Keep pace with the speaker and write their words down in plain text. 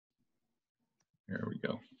There we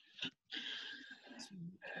go.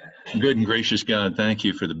 Good and gracious God, thank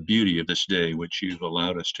you for the beauty of this day, which you've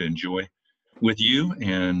allowed us to enjoy with you.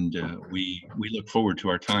 And we look forward to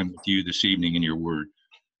our time with you this evening in your word.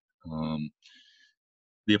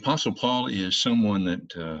 The Apostle Paul is someone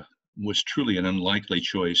that was truly an unlikely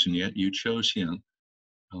choice, and yet you chose him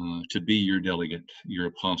to be your delegate, your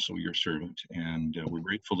apostle, your servant. And we're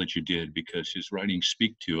grateful that you did, because his writings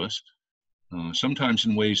speak to us, sometimes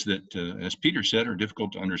in ways that, as Peter said, are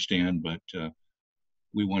difficult to understand, but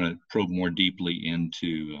we want to probe more deeply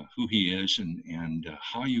into who he is and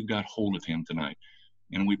how you got hold of him tonight.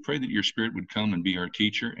 And we pray that your Spirit would come and be our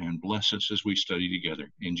teacher and bless us as we study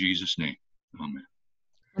together. In Jesus' name, amen.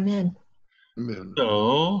 Amen. Amen.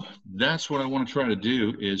 So that's what I want to try to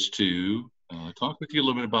do, is to talk with you a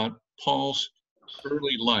little bit about Paul's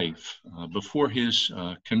early life before his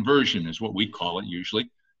conversion, is what we call it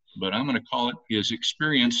usually. But I'm going to call it his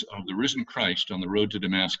experience of the risen Christ on the road to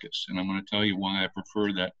Damascus. And I'm going to tell you why I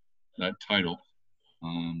prefer that title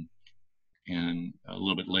and a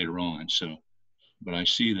little bit later on. So, but I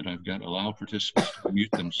see that I've got allow participants to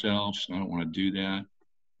mute themselves. I don't want to do that.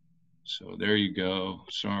 So there you go.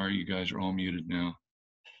 Sorry, you guys are all muted now.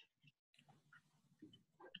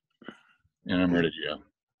 And I'm ready to go.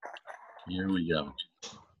 Here we go.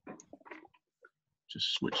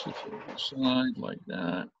 Just switch this to the side like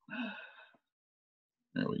that.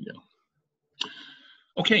 There we go.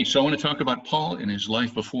 Okay, so I want to talk about Paul and his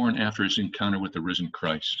life before and after his encounter with the risen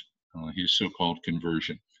Christ, his so-called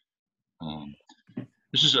conversion.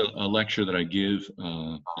 This is a lecture that I give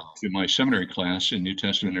to my seminary class in New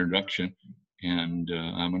Testament Introduction, and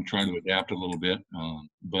I'm going to try to adapt a little bit,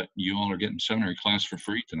 but you all are getting seminary class for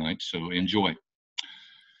free tonight, so enjoy.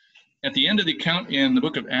 At the end of the account in the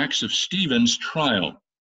book of Acts of Stephen's trial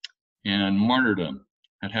and martyrdom,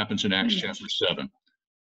 that happens in Acts chapter 7.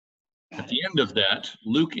 At the end of that,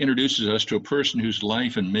 Luke introduces us to a person whose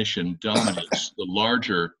life and mission dominates the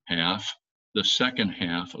larger half, the second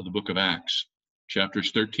half of the book of Acts. Chapters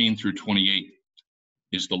 13 through 28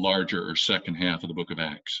 is the larger or second half of the book of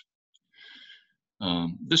Acts.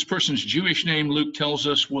 This person's Jewish name, Luke tells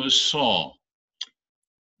us, was Saul.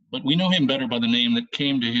 But we know him better by the name that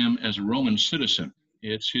came to him as a Roman citizen.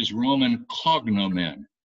 It's his Roman cognomen.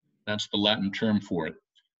 That's the Latin term for it.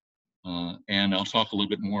 And I'll talk a little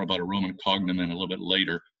bit more about a Roman cognomen a little bit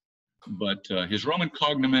later. But his Roman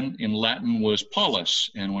cognomen in Latin was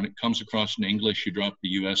Paulus. And when it comes across in English, you drop the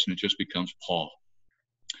US and it just becomes Paul.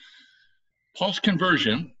 Paul's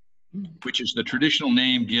conversion, which is the traditional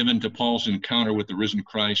name given to Paul's encounter with the risen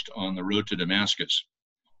Christ on the road to Damascus,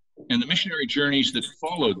 and the missionary journeys that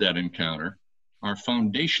followed that encounter, are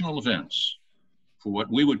foundational events for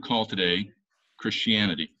what we would call today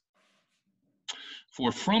Christianity.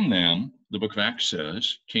 For from them, the book of Acts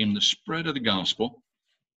says, came the spread of the gospel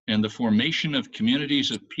and the formation of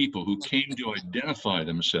communities of people who came to identify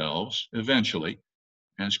themselves eventually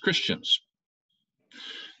as Christians.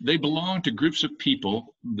 They belong to groups of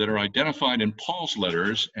people that are identified in Paul's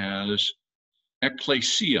letters as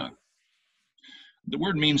ecclesia. The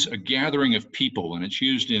word means a gathering of people, and it's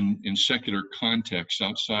used in secular contexts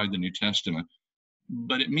outside the New Testament.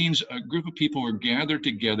 But it means a group of people are gathered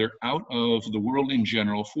together out of the world in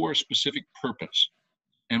general for a specific purpose.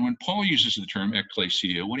 And when Paul uses the term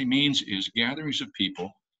ecclesia, what he means is gatherings of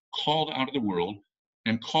people called out of the world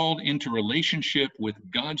and called into relationship with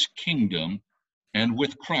God's kingdom and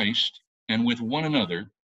with Christ and with one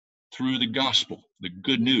another through the gospel, the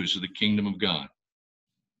good news of the kingdom of God.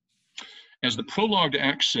 As the prologue to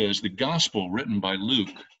Acts says, the gospel written by Luke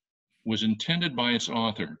was intended by its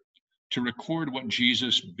author to record what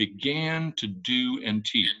Jesus began to do and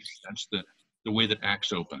teach. That's the way that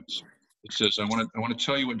Acts opens. It says, I want to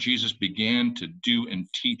tell you what Jesus began to do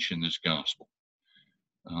and teach in this gospel.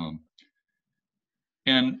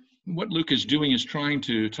 And what Luke is doing is trying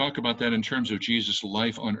to talk about that in terms of Jesus'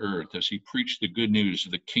 life on earth as he preached the good news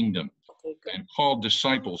of the kingdom and called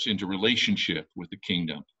disciples into relationship with the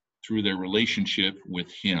kingdom through their relationship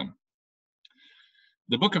with him.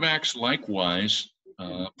 The book of Acts, likewise,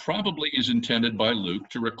 probably is intended by Luke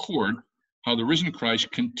to record how the risen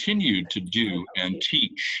Christ continued to do and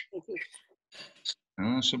teach.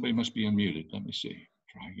 Somebody must be unmuted. Let me see.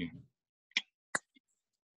 Try again.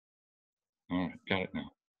 All right, got it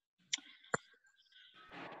now.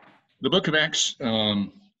 The book of Acts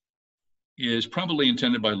is probably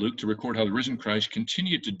intended by Luke to record how the risen Christ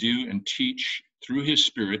continued to do and teach through his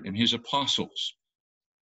Spirit and his apostles.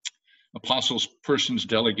 Apostles, persons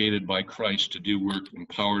delegated by Christ to do work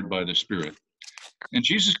empowered by the Spirit. And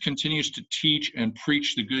Jesus continues to teach and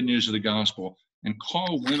preach the good news of the gospel and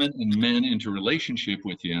call women and men into relationship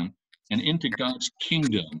with him and into God's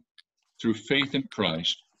kingdom through faith in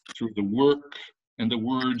Christ, through the work and the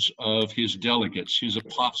words of his delegates, his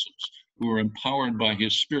apostles, who are empowered by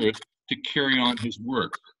his Spirit to carry on his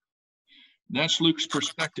work. That's Luke's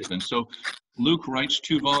perspective. And so Luke writes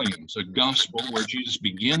 2 volumes, a gospel where Jesus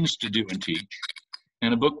begins to do and teach,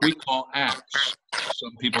 and a book we call Acts.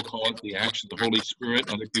 Some people call it the Acts of the Holy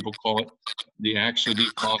Spirit. Other people call it the Acts of the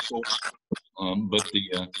Apostles. But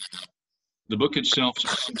the book itself is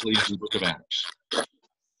simply the book of Acts.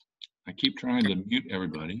 I keep trying to mute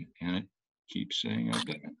everybody, and it keeps saying I've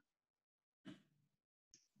done it.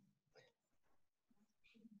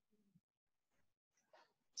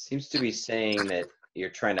 Seems to be saying that you're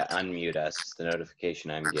trying to unmute us, the notification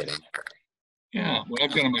I'm getting. Yeah, what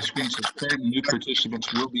I've got on my screen says current and new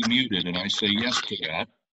participants will be muted, and I say yes to that.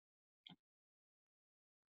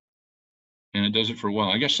 And it does it for a while.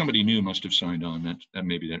 I guess somebody new must have signed on. That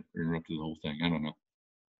maybe that interrupted the whole thing. I don't know.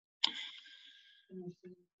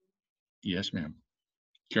 Yes, ma'am.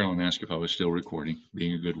 Carolyn asked if I was still recording,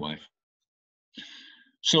 being a good wife.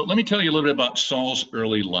 So let me tell you a little bit about Saul's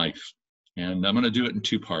early life. And I'm going to do it in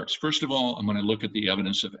 2 parts. First of all, I'm going to look at the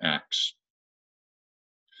evidence of Acts.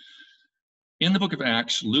 In the book of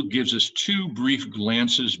Acts, Luke gives us 2 brief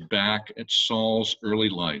glances back at Saul's early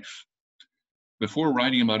life before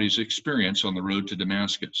writing about his experience on the road to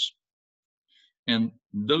Damascus. And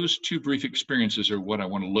those 2 brief experiences are what I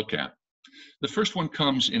want to look at. The first one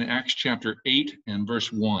comes in Acts chapter 8 and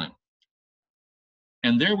verse 1.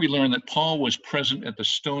 And there we learn that Paul was present at the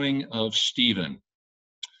stoning of Stephen.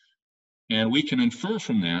 And we can infer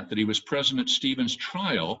from that he was present at Stephen's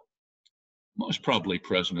trial, most probably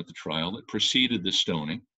present at the trial that preceded the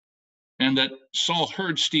stoning, and that Saul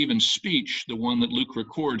heard Stephen's speech, the one that Luke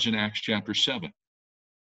records in Acts chapter 7.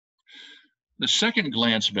 The second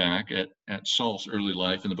glance back at Saul's early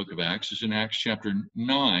life in the book of Acts is in Acts chapter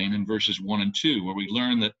 9 and verses 1 and 2, where we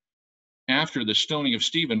learn that after the stoning of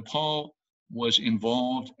Stephen, Paul was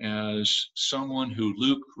involved as someone who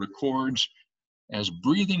Luke records as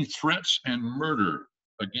breathing threats and murder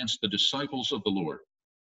against the disciples of the Lord.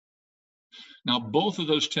 Now, both of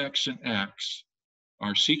those texts in Acts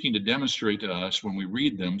are seeking to demonstrate to us, when we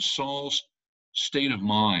read them, Saul's state of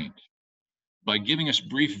mind by giving us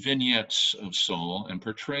brief vignettes of Saul and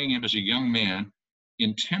portraying him as a young man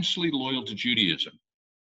intensely loyal to Judaism.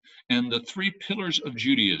 And the 3 pillars of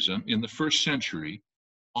Judaism in the first century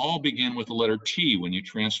all begin with the letter T when you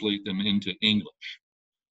translate them into English.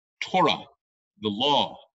 Torah, the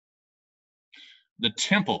law, the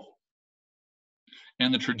temple,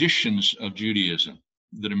 and the traditions of Judaism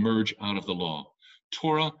that emerge out of the law.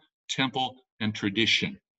 Torah, temple, and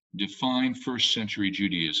tradition define first century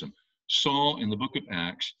Judaism. Saul in the book of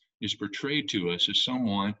Acts is portrayed to us as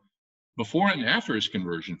someone, before and after his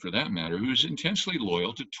conversion for that matter, who is intensely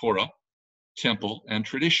loyal to Torah, temple, and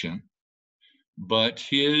tradition, but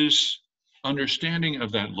his understanding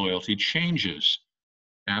of that loyalty changes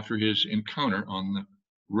after his encounter on the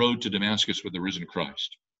road to Damascus with the risen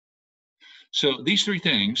Christ. So these 3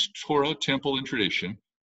 things, Torah, temple, and tradition,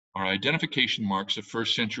 are identification marks of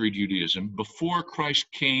first century Judaism before Christ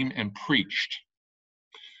came and preached,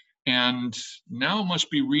 and now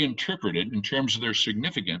must be reinterpreted in terms of their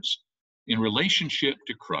significance in relationship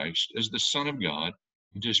to Christ as the Son of God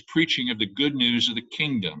and his preaching of the good news of the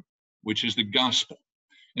kingdom, which is the gospel.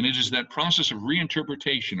 And it is that process of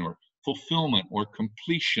reinterpretation or fulfillment or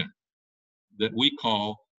completion that we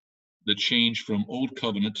call the change from old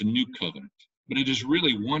covenant to new covenant. But it is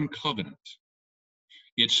really one covenant.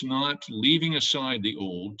 It's not leaving aside the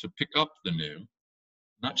old to pick up the new,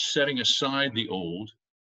 not setting aside the old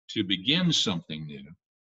to begin something new,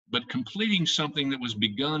 but completing something that was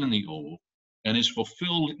begun in the old and is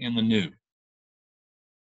fulfilled in the new.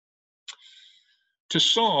 To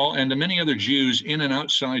Saul and to many other Jews in and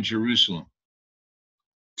outside Jerusalem,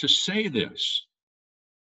 to say this,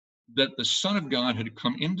 that the Son of God had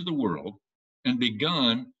come into the world and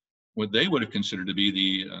begun what they would have considered to be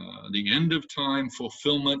the end of time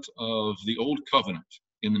fulfillment of the old covenant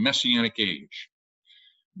in the Messianic age,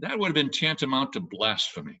 that would have been tantamount to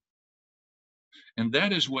blasphemy. And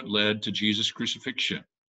that is what led to Jesus' crucifixion,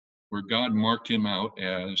 where God marked him out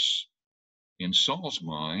as, in Saul's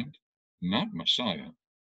mind, not Messiah,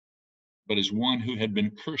 but as one who had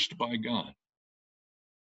been cursed by God.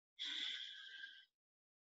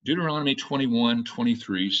 Deuteronomy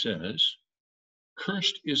 21:23 says,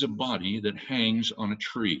 "Cursed is a body that hangs on a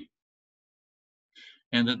tree."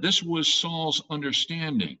 And that this was Saul's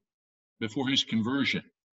understanding before his conversion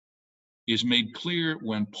is made clear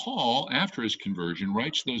when Paul, after his conversion,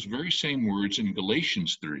 writes those very same words in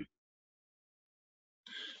Galatians 3.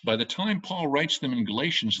 By the time Paul writes them in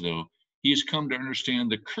Galatians, though, he has come to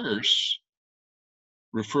understand the curse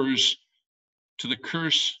refers to the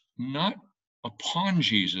curse not upon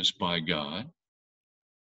Jesus by God,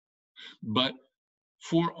 but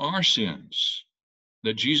for our sins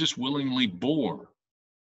that Jesus willingly bore.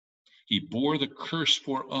 He bore the curse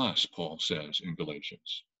for us, Paul says in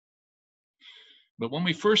Galatians. But when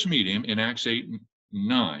we first meet him in Acts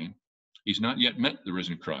 8:9, he's not yet met the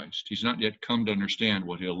risen Christ. He's not yet come to understand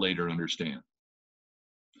what he'll later understand.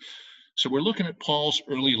 So we're looking at Paul's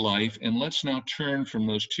early life, and let's now turn from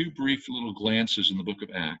those two brief little glances in the book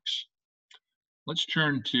of Acts. Let's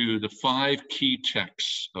turn to the 5 key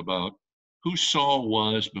texts about who Saul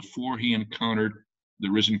was before he encountered the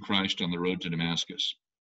risen Christ on the road to Damascus.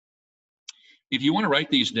 If you want to write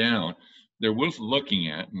these down, they're worth looking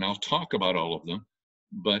at, and I'll talk about all of them.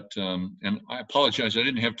 But and I apologize, I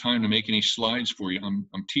didn't have time to make any slides for you.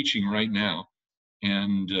 I'm teaching right now,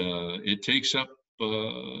 and it takes up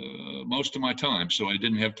most of my time, so I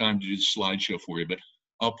didn't have time to do the slideshow for you. But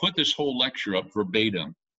I'll put this whole lecture up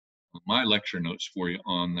verbatim, my lecture notes for you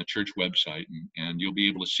on the church website, and you'll be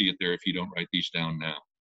able to see it there if you don't write these down now.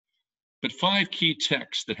 But 5 key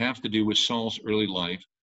texts that have to do with Saul's early life.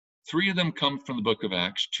 3 of them come from the book of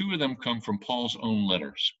Acts. 2 of them come from Paul's own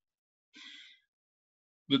letters.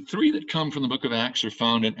 The 3 that come from the book of Acts are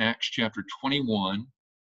found in Acts chapter 21,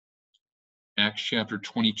 Acts chapter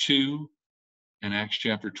 22, and Acts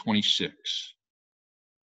chapter 26.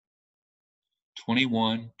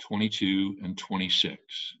 21, 22, and 26.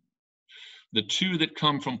 The 2 that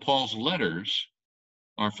come from Paul's letters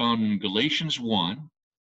are found in Galatians 1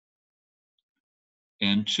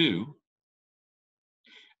 and 2,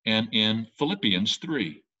 and in Philippians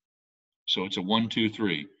 3. So it's a 1, 2,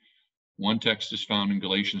 3. One text is found in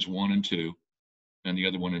Galatians 1 and 2, and the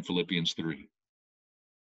other one in Philippians 3.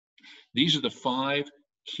 These are the 5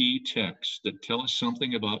 key texts that tell us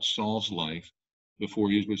something about Saul's life before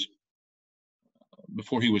he was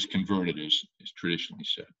converted, as traditionally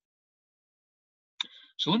said.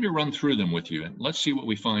 So let me run through them with you, and let's see what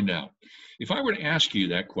we find out. If I were to ask you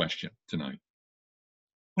that question tonight,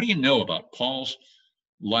 what do you know about Paul's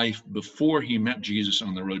life before he met Jesus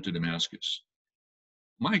on the road to Damascus?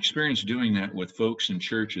 My experience doing that with folks in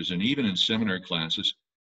churches and even in seminary classes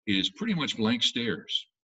is pretty much blank stares.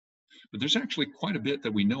 But there's actually quite a bit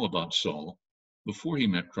that we know about Saul before he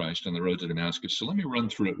met Christ on the road to Damascus. So let me run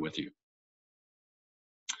through it with you.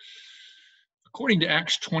 According to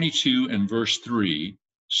Acts 22 and verse 3,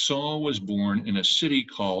 Saul was born in a city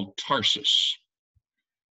called Tarsus,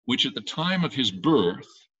 which at the time of his birth,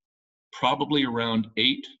 probably around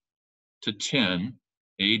 8 to 10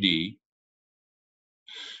 AD,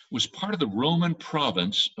 was part of the Roman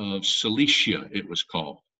province of Cilicia, it was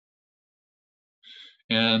called.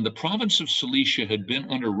 And the province of Cilicia had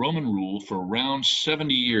been under Roman rule for around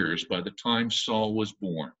 70 years by the time Saul was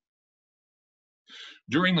born.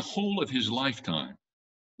 During the whole of his lifetime,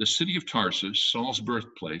 the city of Tarsus, Saul's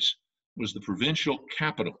birthplace, was the provincial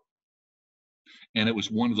capital, and it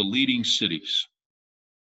was one of the leading cities.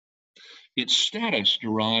 Its status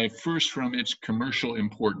derived first from its commercial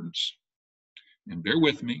importance. And bear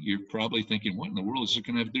with me, you're probably thinking, what in the world is it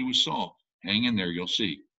going to have to do with Saul? Hang in there, you'll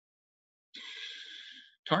see.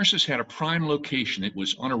 Tarsus had a prime location. It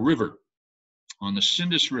was on a river, on the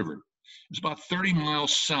Sindus River. It was about 30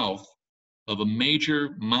 miles south of a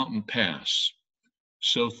major mountain pass.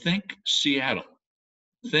 So think Seattle,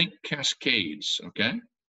 think Cascades, okay?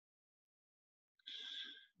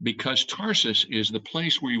 Because Tarsus is the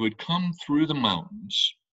place where you would come through the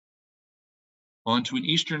mountains onto an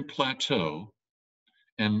eastern plateau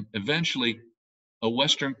and eventually a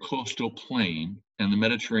western coastal plain and the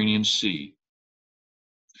Mediterranean Sea.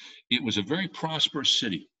 It was a very prosperous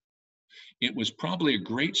city. It was probably a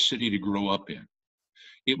great city to grow up in.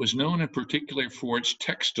 It was known in particular for its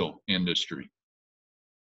textile industry.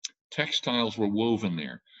 Textiles were woven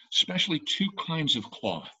there, especially 2 kinds of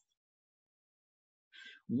cloth.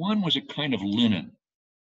 One was a kind of linen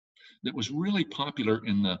that was really popular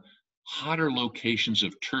in the hotter locations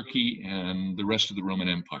of Turkey and the rest of the Roman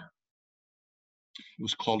Empire. It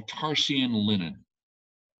was called Tarsian linen.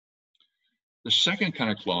 The second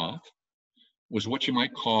kind of cloth was what you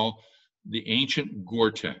might call the ancient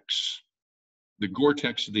Gore-Tex, the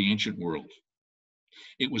Gore-Tex of the ancient world.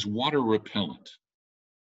 It was water repellent.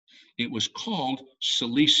 It was called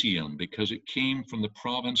Cilicium because it came from the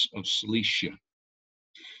province of Cilicia.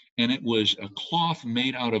 And it was a cloth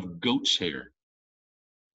made out of goat's hair.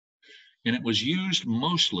 And it was used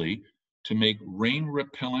mostly to make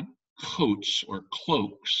rain-repellent coats or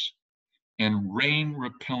cloaks and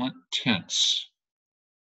rain-repellent tents.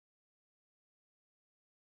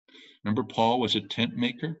 Remember, Paul was a tent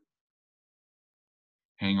maker?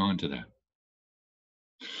 Hang on to that.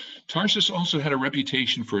 Tarsus also had a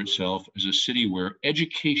reputation for itself as a city where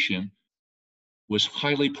education was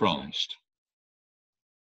highly prized,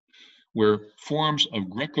 where forms of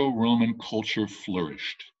Greco-Roman culture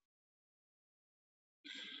flourished.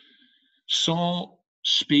 Saul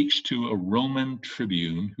speaks to a Roman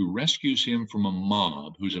tribune who rescues him from a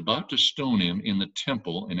mob who's about to stone him in the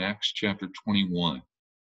temple in Acts chapter 21.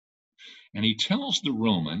 And he tells the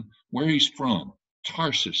Roman where he's from.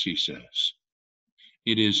 Tarsus, he says.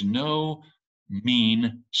 It is no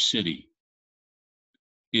mean city.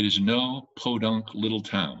 It is no podunk little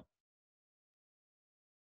town.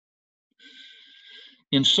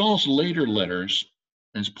 In Saul's later letters,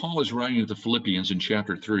 as Paul is writing to the Philippians in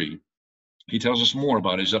chapter 3, he tells us more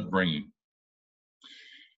about his upbringing.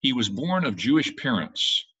 He was born of Jewish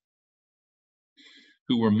parents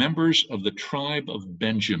who were members of the tribe of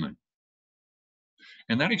Benjamin.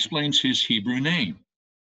 And that explains his Hebrew name.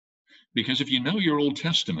 Because if you know your Old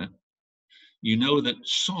Testament, you know that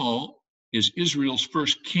Saul is Israel's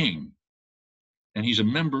first king, and he's a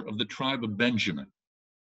member of the tribe of Benjamin.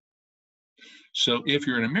 So if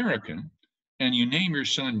you're an American and you name your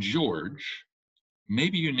son George,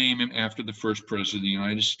 maybe you name him after the first president of the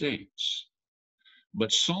United States.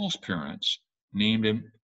 But Saul's parents named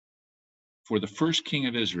him for the first king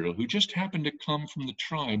of Israel, who just happened to come from the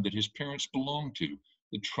tribe that his parents belonged to,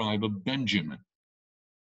 the tribe of Benjamin.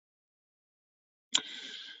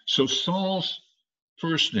 So Saul's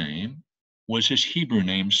first name was his Hebrew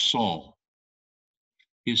name, Saul.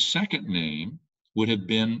 His second name would have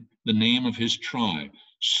been the name of his tribe,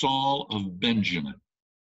 Saul of Benjamin.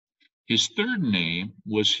 His third name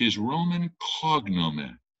was his Roman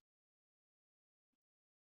cognomen.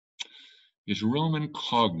 His Roman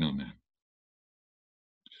cognomen.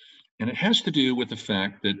 And it has to do with the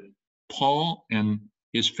fact that Paul and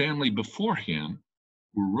his family before him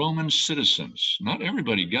were Roman citizens. Not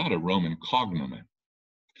everybody got a Roman cognomen.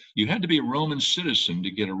 You had to be a Roman citizen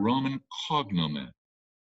to get a Roman cognomen.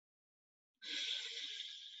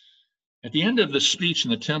 At the end of the speech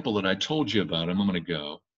in the temple that I told you about a moment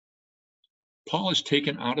ago, Paul is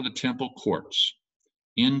taken out of the temple courts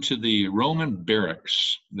into the Roman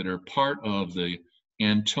barracks that are part of the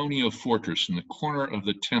Antonia fortress in the corner of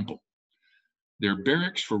the temple. They're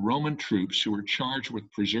barracks for Roman troops who are charged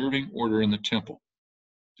with preserving order in the temple.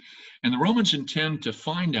 And the Romans intend to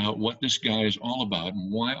find out what this guy is all about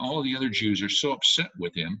and why all the other Jews are so upset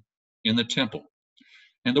with him in the temple.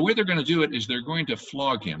 And the way they're going to do it is they're going to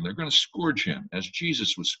flog him. They're going to scourge him as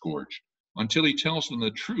Jesus was scourged until he tells them the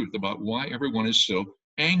truth about why everyone is so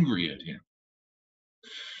angry at him.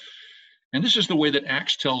 And this is the way that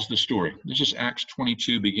Acts tells the story. This is Acts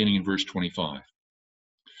 22, beginning in verse 25.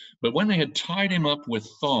 But when they had tied him up with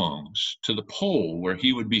thongs to the pole where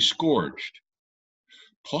he would be scourged,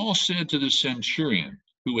 Paul said to the centurion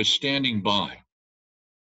who was standing by,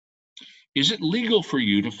 "Is it legal for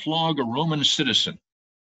you to flog a Roman citizen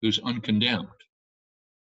who's uncondemned?"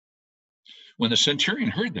 When the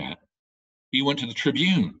centurion heard that, he went to the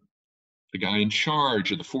tribune, the guy in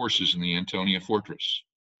charge of the forces in the Antonia fortress.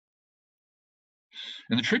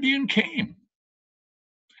 And the tribune came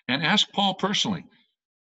and asked Paul personally,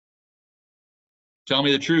 "Tell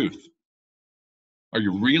me the truth. Are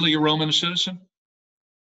you really a Roman citizen?"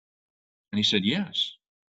 And he said, "Yes."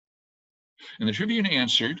 And the tribune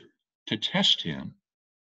answered to test him,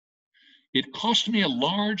 "It cost me a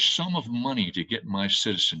large sum of money to get my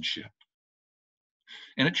citizenship."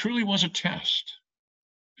 And it truly was a test,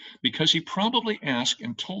 because he probably asked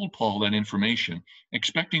and told Paul that information,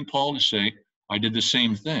 expecting Paul to say, "I did the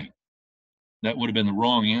same thing." That would have been the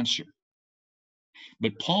wrong answer.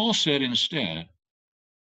 But Paul said instead,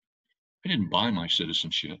 "I didn't buy my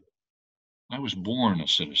citizenship. I was born a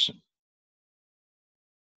citizen."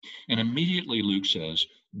 And immediately, Luke says,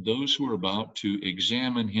 those who were about to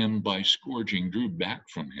examine him by scourging drew back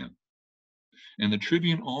from him. And the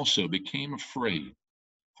tribune also became afraid,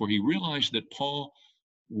 for he realized that Paul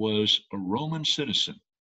was a Roman citizen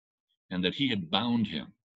and that he had bound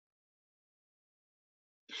him.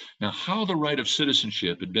 Now, how the right of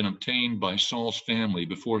citizenship had been obtained by Saul's family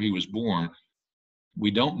before he was born, we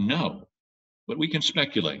don't know, but we can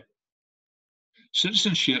speculate.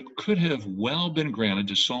 Citizenship could have well been granted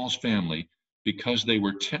to Saul's family because they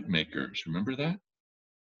were tent makers. Remember that?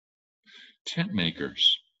 Tent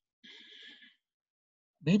makers.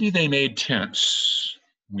 Maybe they made tents.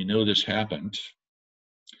 We know this happened.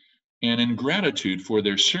 And in gratitude for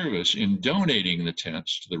their service in donating the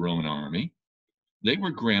tents to the Roman army, they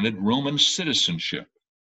were granted Roman citizenship.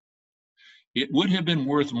 It would have been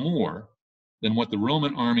worth more than what the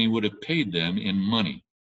Roman army would have paid them in money.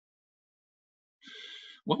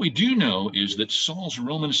 What we do know is that Saul's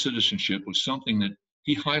Roman citizenship was something that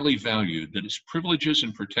he highly valued, that his privileges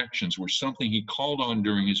and protections were something he called on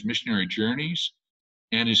during his missionary journeys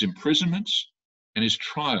and his imprisonments and his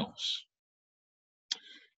trials.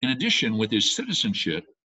 In addition, with his citizenship,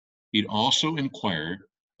 he'd also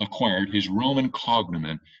acquired his Roman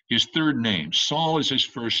cognomen, his third name. Saul is his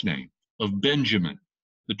first name. Of Benjamin,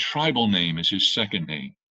 the tribal name is his second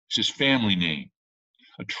name. It's his family name.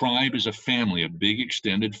 A tribe is a family, a big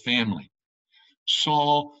extended family.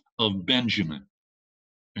 Saul of Benjamin.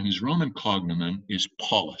 And his Roman cognomen is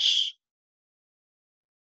Paulus.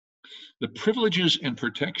 The privileges and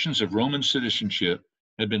protections of Roman citizenship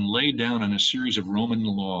had been laid down in a series of Roman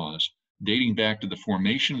laws dating back to the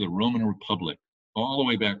formation of the Roman Republic, all the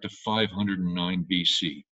way back to 509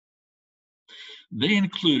 BC. They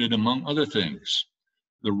included, among other things,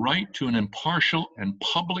 the right to an impartial and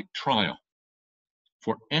public trial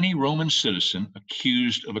for any Roman citizen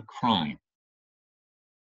accused of a crime.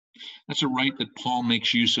 That's a right that Paul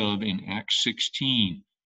makes use of in Acts 16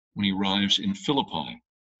 when he arrives in Philippi.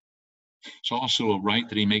 It's also a right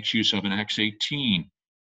that he makes use of in Acts 18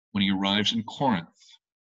 when he arrives in Corinth.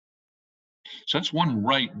 So that's one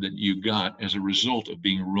right that you got as a result of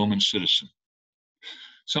being a Roman citizen.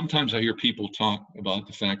 Sometimes I hear people talk about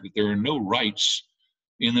the fact that there are no rights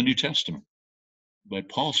in the New Testament. But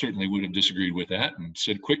Paul certainly would have disagreed with that and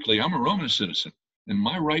said quickly, I'm a Roman citizen, and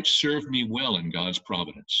my rights serve me well in God's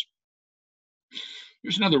providence.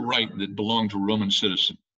 Here's another right that belonged to a Roman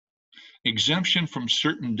citizen. Exemption from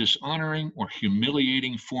certain dishonoring or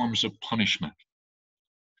humiliating forms of punishment.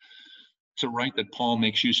 It's a right that Paul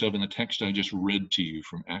makes use of in the text I just read to you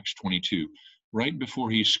from Acts 22, right before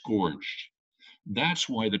he's scourged. That's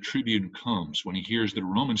why the tribune comes when he hears that a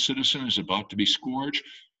Roman citizen is about to be scourged.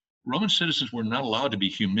 Roman citizens were not allowed to be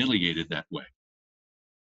humiliated that way.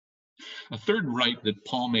 A third right that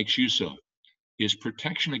Paul makes use of is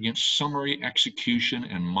protection against summary execution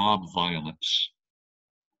and mob violence.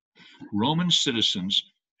 Roman citizens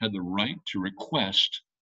had the right to request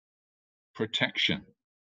protection,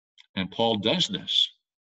 and Paul does this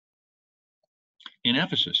in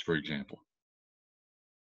Ephesus, for example.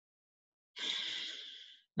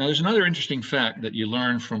 Now, there's another interesting fact that you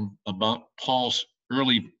learn from about Paul's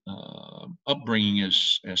early upbringing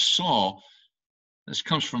as Saul. This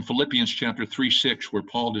comes from Philippians chapter 3:6, where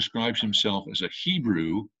Paul describes himself as a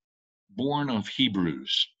Hebrew born of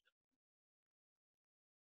Hebrews.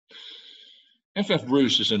 F.F.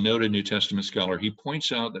 Bruce is a noted New Testament scholar. He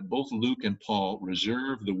points out that both Luke and Paul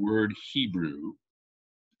reserve the word Hebrew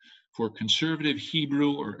for conservative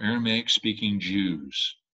Hebrew or Aramaic-speaking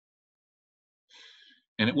Jews.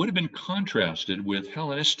 And it would have been contrasted with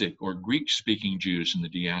Hellenistic or Greek-speaking Jews in the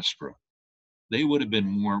diaspora. They would have been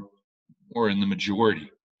more in the majority.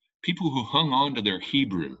 People who hung on to their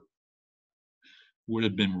Hebrew would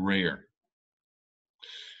have been rare.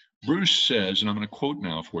 Bruce says, and I'm going to quote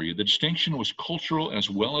now for you, the distinction was cultural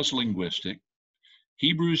as well as linguistic.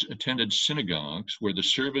 Hebrews attended synagogues where the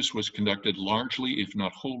service was conducted largely, if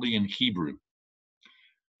not wholly, in Hebrew.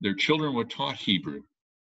 Their children were taught Hebrew.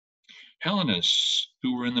 Hellenists,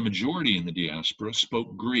 who were in the majority in the diaspora,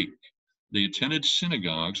 spoke Greek. They attended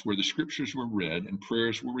synagogues where the scriptures were read and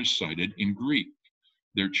prayers were recited in Greek.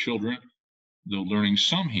 Their children, though learning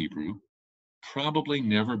some Hebrew, probably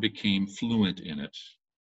never became fluent in it,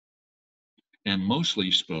 and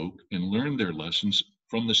mostly spoke and learned their lessons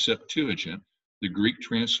from the Septuagint, the Greek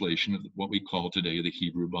translation of what we call today the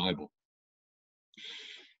Hebrew Bible.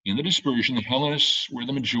 In the dispersion, the Hellenists were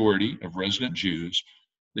the majority of resident Jews,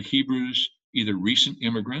 the Hebrews either recent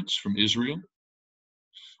immigrants from Israel,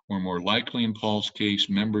 or more likely in Paul's case,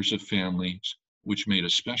 members of families which made a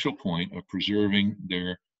special point of preserving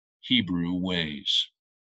their Hebrew ways.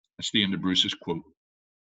 That's the end of Bruce's quote.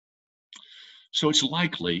 So it's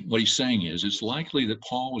likely, what he's saying is, it's likely that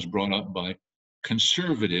Paul was brought up by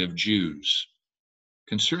conservative Jews,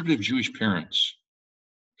 conservative Jewish parents,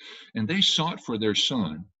 and they sought for their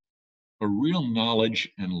son a real knowledge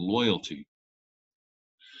and loyalty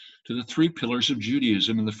to the three pillars of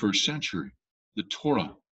Judaism in the first century: the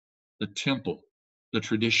Torah, the temple, the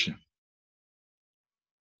tradition.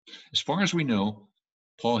 As far as we know,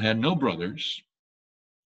 Paul had no brothers,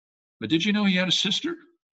 but did you know he had a sister?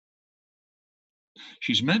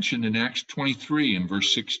 She's mentioned in Acts 23 and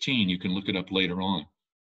verse 16. You can look it up later on.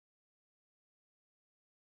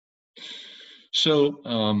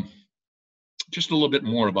 So just a little bit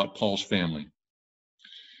more about Paul's family.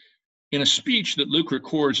 In a speech that Luke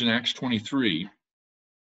records in Acts 23,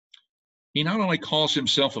 He not only calls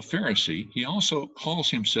himself a Pharisee, he also calls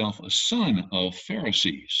himself a son of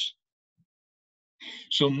Pharisees.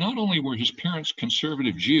 So not only were his parents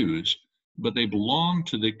conservative Jews, but they belonged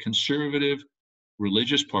to the conservative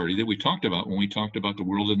religious party that we talked about when we talked about the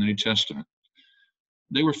world in the New Testament.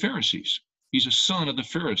 They were Pharisees. He's a son of the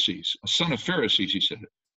Pharisees, a son of Pharisees, he said.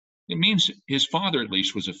 It means his father, at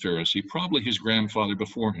least, was a Pharisee, probably his grandfather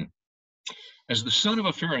before him. As the son of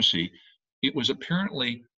a Pharisee, it was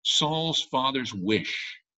apparently Saul's father's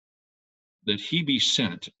wish that he be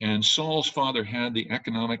sent, and Saul's father had the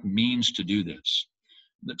economic means to do this,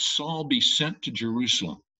 that Saul be sent to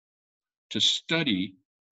Jerusalem to study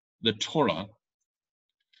the Torah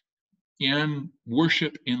and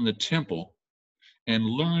worship in the temple and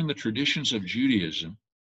learn the traditions of Judaism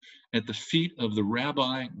at the feet of the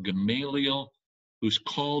Rabbi Gamaliel, who's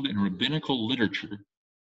called in rabbinical literature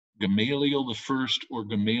Gamaliel the First or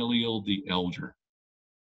Gamaliel the Elder.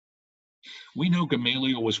 We know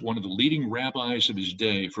Gamaliel was one of the leading rabbis of his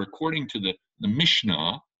day, for according to the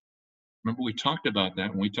Mishnah, remember we talked about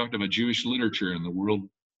that when we talked about Jewish literature and the world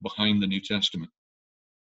behind the New Testament.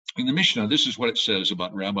 In the Mishnah, this is what it says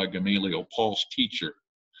about Rabbi Gamaliel, Paul's teacher.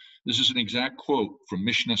 This is an exact quote from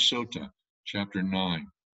Mishnah Sota, chapter 9.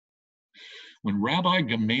 When Rabbi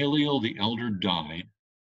Gamaliel the elder died,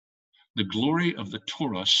 the glory of the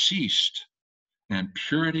Torah ceased, and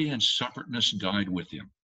purity and separateness died with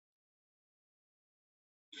him.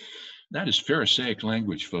 That is Pharisaic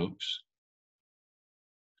language, folks.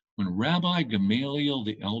 When Rabbi Gamaliel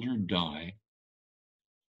the elder died,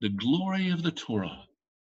 the glory of the Torah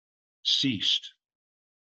ceased.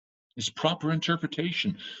 Its proper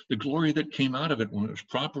interpretation, the glory that came out of it when it was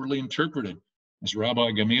properly interpreted, as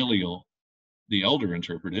Rabbi Gamaliel the elder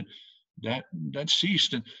interpreted, that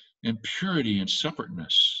ceased, and purity and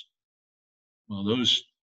separateness. Well, those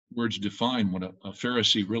words define what a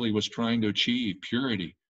Pharisee really was trying to achieve: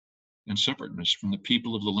 purity and separateness from the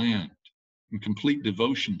people of the land, and complete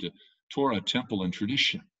devotion to Torah, temple, and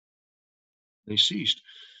tradition. They ceased.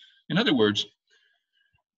 In other words,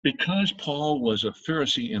 because Paul was a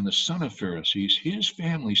Pharisee and the son of Pharisees, his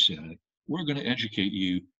family said, we're going to educate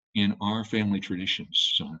you in our family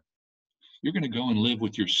traditions, son. You're going to go and live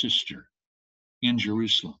with your sister in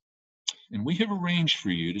Jerusalem. And we have arranged for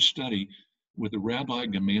you to study with the Rabbi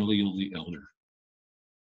Gamaliel the elder.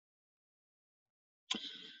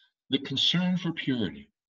 The concern for purity,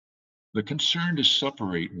 the concern to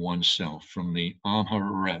separate oneself from the Am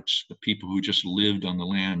Haaretz, the people who just lived on the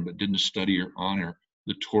land but didn't study or honor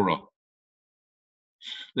the Torah.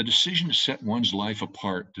 The decision to set one's life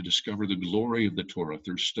apart to discover the glory of the Torah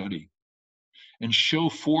through study and show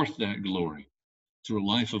forth that glory through a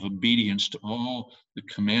life of obedience to all the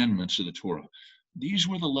commandments of the Torah. These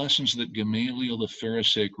were the lessons that Gamaliel, the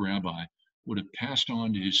Pharisaic rabbi, would have passed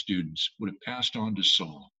on to his students, would have passed on to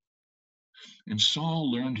Saul. And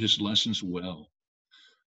Saul learned his lessons well.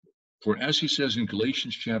 For as he says in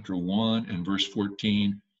Galatians chapter 1 and verse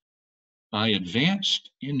 14, I advanced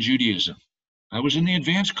in Judaism. I was in the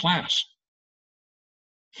advanced class.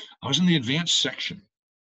 I was in the advanced section.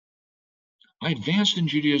 I advanced in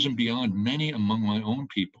Judaism beyond many among my own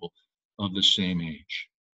people of the same age.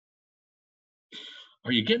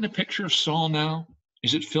 Are you getting a picture of Saul now?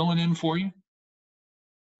 Is it filling in for you?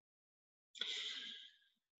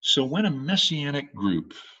 So when a messianic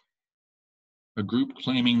group, a group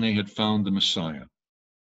claiming they had found the Messiah,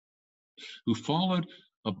 who followed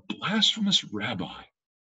a blasphemous rabbi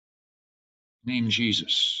named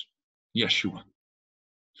Jesus, Yeshua,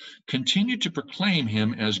 continued to proclaim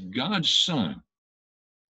him as God's son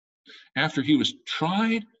after he was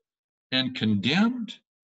tried and condemned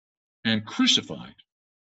and crucified,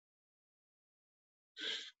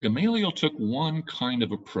 Gamaliel took one kind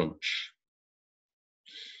of approach.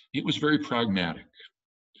 It was very pragmatic.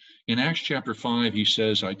 In Acts chapter 5, he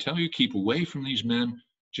says, I tell you, keep away from these men,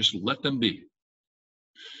 just let them be.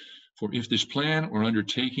 For if this plan or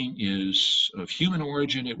undertaking is of human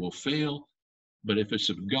origin, it will fail, but if it's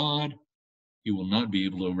of God, he will not be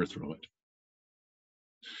able to overthrow it.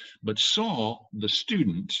 But Saul, the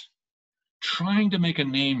student, trying to make a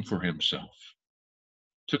name for himself,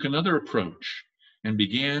 took another approach and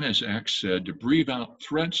began, as Acts said, to breathe out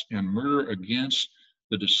threats and murder against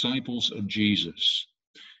the disciples of Jesus,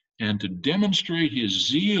 and to demonstrate his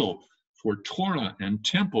zeal for Torah and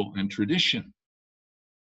temple and tradition.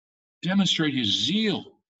 Demonstrate his zeal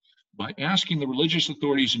by asking the religious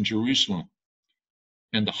authorities in Jerusalem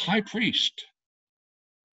and the high priest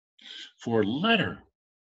for a letter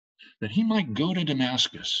that he might go to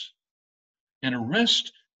Damascus and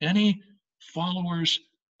arrest any followers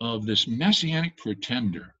of this messianic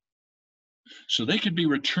pretender so they could be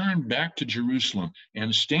returned back to Jerusalem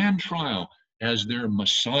and stand trial as their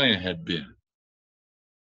Messiah had been,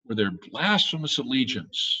 for their blasphemous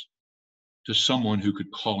allegiance to someone who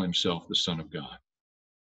could call himself the Son of God.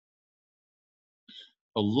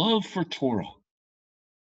 A love for Torah,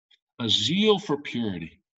 a zeal for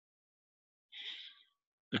purity,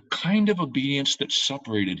 the kind of obedience that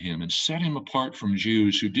separated him and set him apart from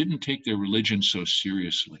Jews who didn't take their religion so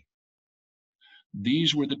seriously.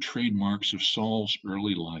 These were the trademarks of Saul's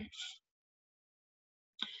early life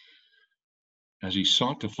as he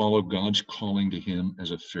sought to follow God's calling to him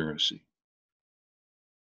as a Pharisee.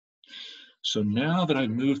 So now that I've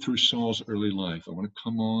moved through Saul's early life, I want to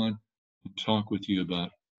come on and talk with you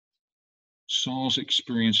about Saul's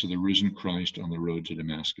experience of the risen Christ on the road to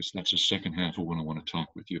Damascus. That's the second half of what I want to talk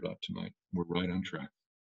with you about tonight. We're right on track.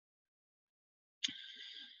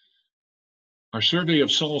 Our survey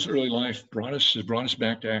of Saul's early life has brought us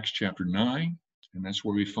back to Acts chapter 9, and that's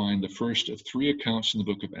where we find the first of three accounts in the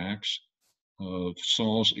book of Acts of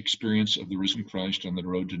Saul's experience of the risen Christ on the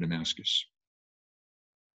road to Damascus.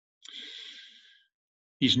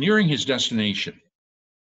 He's nearing his destination.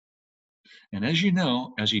 And as you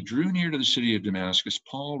know, as he drew near to the city of Damascus,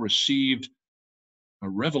 Paul received a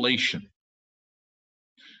revelation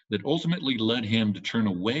that ultimately led him to turn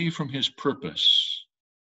away from his purpose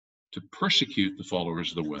to persecute the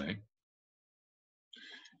followers of the way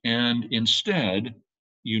and instead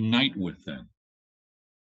unite with them.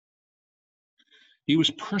 He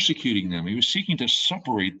was persecuting them. He was seeking to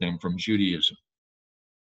separate them from Judaism.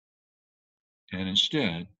 And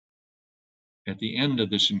instead, at the end of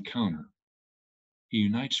this encounter, he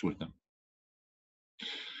unites with them.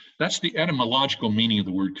 That's the etymological meaning of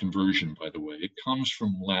the word conversion, by the way. It comes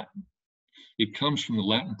from Latin. It comes from the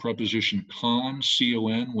Latin preposition con,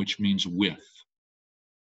 C-O-N, which means with.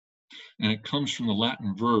 And it comes from the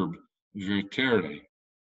Latin verb vertere,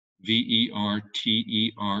 V-E-R-T-E-R-E.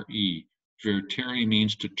 Vertere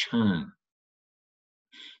means to turn.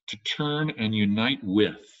 To turn and unite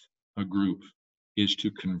with a group is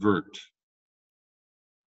to convert.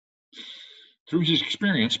 Through his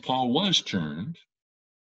experience, Paul was turned,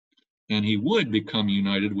 and he would become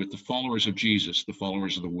united with the followers of Jesus, the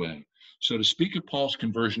followers of the way. So to speak of Paul's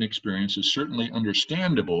conversion experience is certainly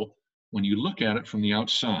understandable when you look at it from the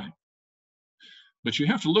outside. But you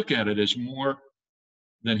have to look at it as more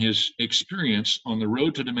than his experience on the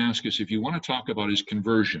road to Damascus if you want to talk about his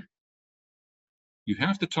conversion. You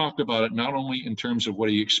have to talk about it not only in terms of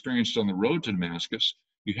what he experienced on the road to Damascus,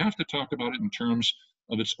 you have to talk about it in terms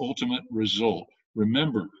of its ultimate result.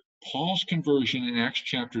 Remember, Paul's conversion in Acts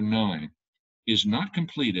chapter 9 is not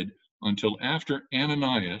completed until after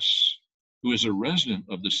Ananias, who is a resident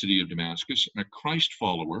of the city of Damascus and a Christ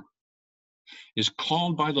follower, is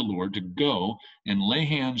called by the Lord to go and lay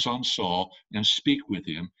hands on Saul and speak with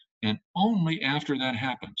him. And only after that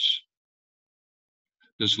happens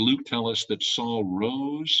does Luke tell us that Saul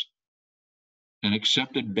rose and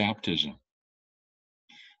accepted baptism,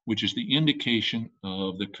 which is the indication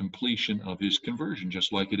of the completion of his conversion,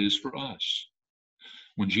 just like it is for us.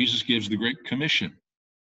 When Jesus gives the Great Commission,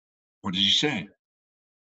 what does he say?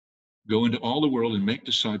 Go into all the world and make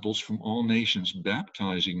disciples from all nations,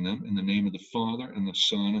 baptizing them in the name of the Father and the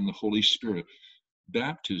Son and the Holy Spirit.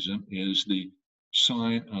 Baptism is the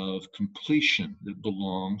sign of completion that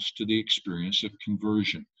belongs to the experience of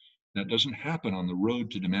conversion. That doesn't happen on the road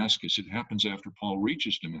to Damascus. It happens after Paul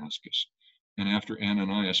reaches Damascus and after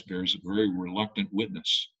Ananias bears a very reluctant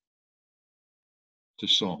witness to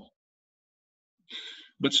Saul.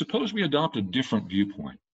 But suppose we adopt a different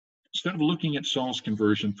viewpoint. Instead of looking at Saul's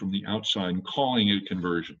conversion from the outside and calling it a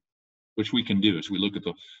conversion, which we can do as we look at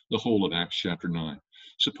the whole of Acts chapter 9,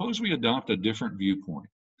 suppose we adopt a different viewpoint.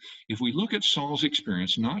 If we look at Saul's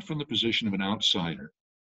experience not from the position of an outsider,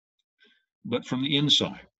 but from the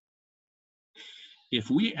inside, if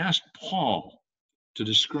we ask Paul to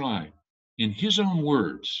describe in his own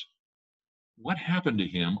words what happened to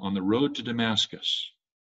him on the road to Damascus,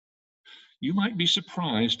 you might be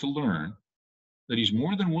surprised to learn that he's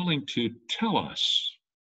more than willing to tell us.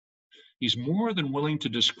 He's more than willing to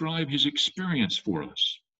describe his experience for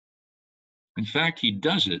us. In fact, he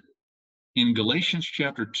does it in Galatians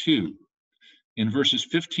chapter 2, in verses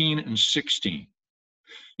 15 and 16.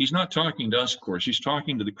 He's not talking to us, of course. He's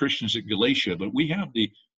talking to the Christians at Galatia, but we have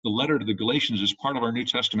the letter to the Galatians as part of our New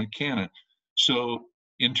Testament canon. So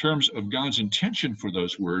in terms of God's intention for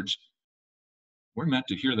those words, we're meant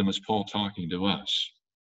to hear them as Paul talking to us.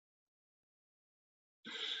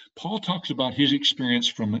 Paul talks about his experience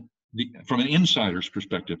from an insider's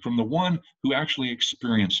perspective, from the one who actually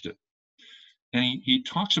experienced it. And he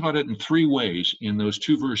talks about it in three ways in those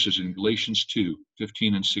two verses in Galatians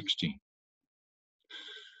 2:15 and 16.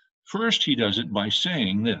 First, he does it by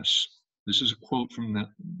saying this. This is a quote from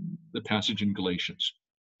the passage in Galatians.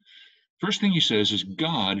 First thing he says is,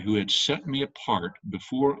 God, who had set me apart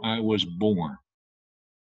before I was born.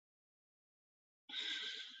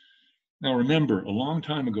 Now remember, a long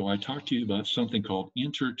time ago, I talked to you about something called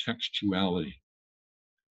intertextuality.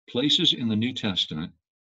 Places in the New Testament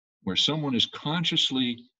where someone is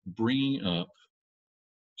consciously bringing up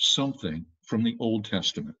something from the Old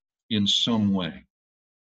Testament in some way.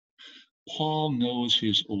 Paul knows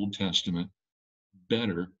his Old Testament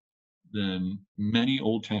better than many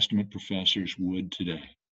Old Testament professors would today.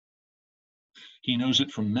 He knows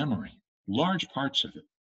it from memory, large parts of it.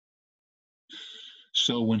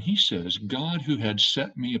 So when he says, God who had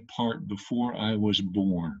set me apart before I was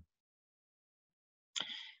born,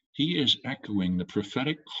 he is echoing the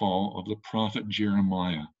prophetic call of the prophet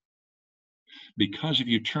Jeremiah. Because if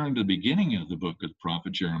you turn to the beginning of the book of the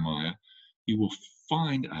prophet Jeremiah, you will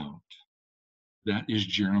find out that is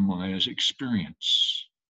Jeremiah's experience.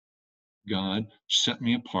 God set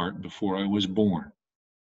me apart before I was born.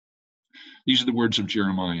 These are the words of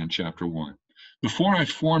Jeremiah in chapter 1. Before I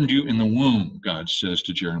formed you in the womb, God says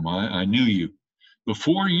to Jeremiah, I knew you.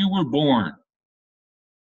 Before you were born,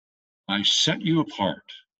 I set you apart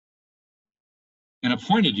and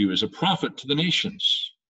appointed you as a prophet to the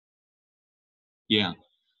nations. Yeah,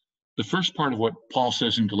 the first part of what Paul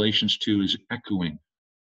says in Galatians 2 is echoing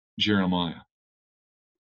Jeremiah.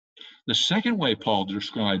 The second way Paul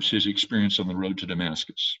describes his experience on the road to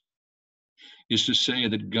Damascus is to say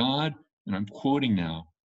that God, and I'm quoting now,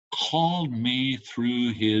 called me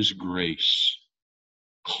through his grace.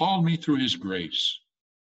 Called me through his grace.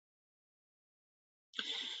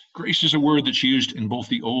 Grace is a word that's used in both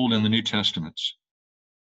the Old and the New Testaments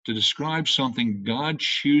to describe something God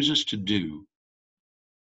chooses to do,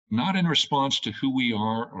 not in response to who we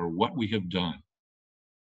are or what we have done,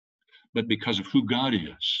 but because of who God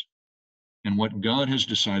is and what God has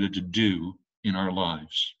decided to do in our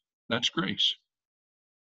lives. That's grace.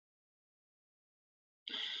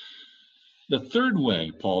 The third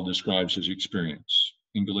way Paul describes his experience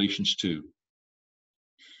in Galatians 2,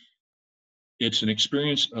 it's an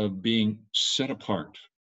experience of being set apart.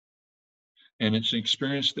 And it's an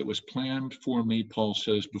experience that was planned for me, Paul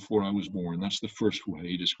says, before I was born. That's the first way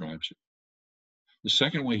he describes it. The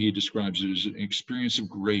second way he describes it is an experience of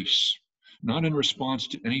grace, not in response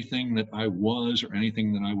to anything that I was or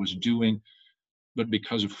anything that I was doing, but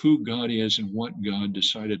because of who God is and what God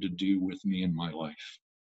decided to do with me in my life.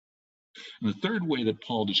 And the third way that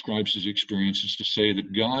Paul describes his experience is to say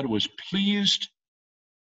that God was pleased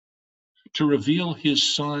to reveal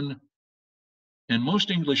his Son, and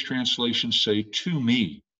most English translations say to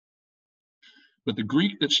me. But the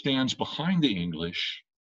Greek that stands behind the English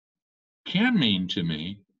can mean to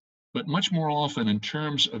me, but much more often in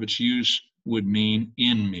terms of its use would mean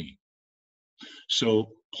in me.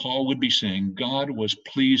 So Paul would be saying, God was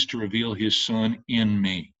pleased to reveal his Son in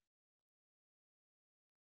me.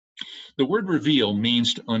 The word reveal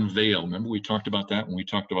means to unveil. Remember, we talked about that when we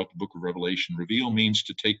talked about the book of Revelation. Reveal means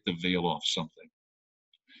to take the veil off something.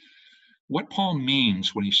 What Paul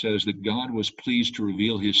means when he says that God was pleased to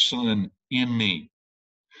reveal his Son in me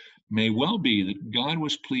may well be that God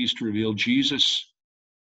was pleased to reveal Jesus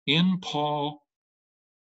in Paul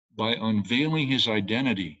by unveiling his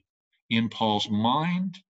identity in Paul's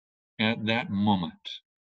mind at that moment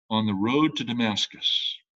on the road to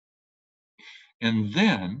Damascus. And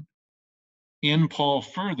then in Paul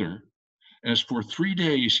further, as for 3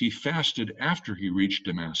 days he fasted after he reached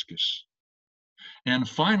Damascus. And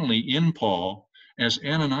finally in Paul, as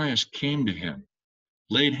Ananias came to him,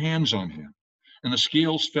 laid hands on him, and the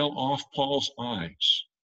scales fell off Paul's eyes.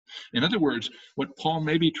 In other words, what Paul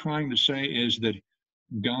may be trying to say is that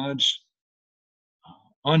God's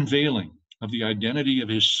unveiling of the identity of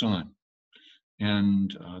his Son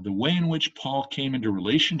and the way in which Paul came into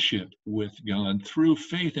relationship with God through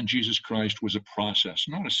faith in Jesus Christ was a process,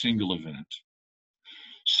 not a single event.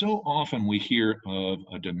 So often we hear of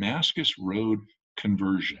a Damascus Road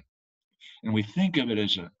conversion, and we think of it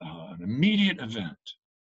as an immediate event.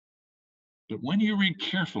 But when you read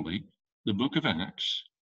carefully the book of Acts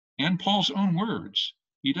and Paul's own words,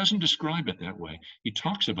 he doesn't describe it that way. He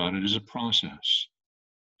talks about it as a process.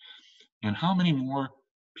 And how many more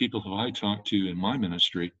people have I talked to in my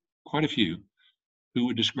ministry, quite a few, who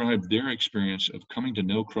would describe their experience of coming to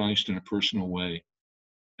know Christ in a personal way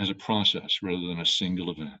as a process rather than a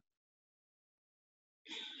single event.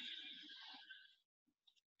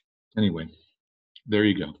 Anyway, there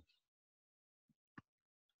you go.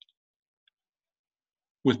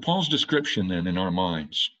 With Paul's description then in our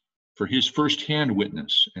minds, for his firsthand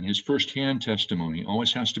witness and his firsthand testimony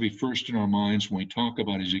always has to be first in our minds when we talk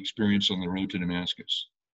about his experience on the road to Damascus.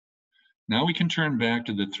 Now we can turn back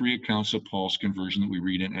to the three accounts of Paul's conversion that we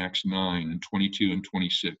read in Acts 9 and 22 and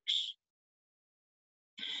 26.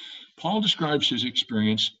 Paul describes his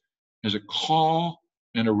experience as a call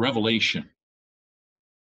and a revelation.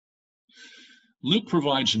 Luke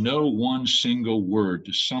provides no one single word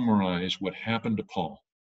to summarize what happened to Paul.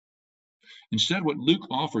 Instead, what Luke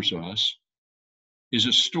offers us is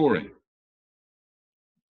a story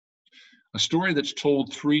that's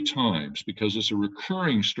told three times because it's a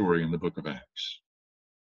recurring story in the book of Acts.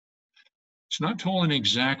 It's not told in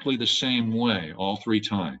exactly the same way all three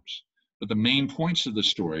times, but the main points of the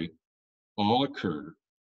story all occur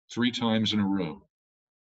three times in a row.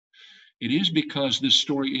 It is because this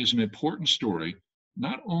story is an important story,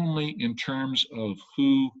 not only in terms of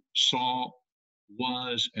who Saul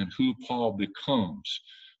was and who Paul becomes,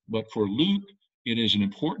 but for Luke, it is an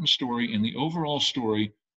important story in the overall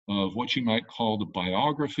story of what you might call the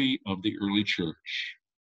biography of the early church.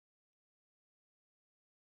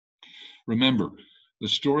 Remember, the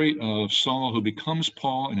story of Saul who becomes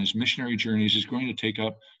Paul and his missionary journeys is going to take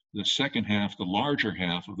up the second half, the larger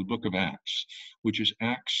half of the book of Acts, which is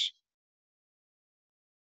Acts'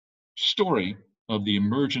 story of the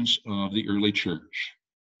emergence of the early church.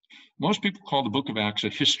 Most people call the book of Acts a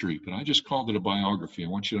history, but I just called it a biography. I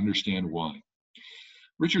want you to understand why.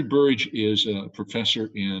 Richard Burridge is a professor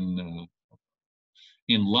in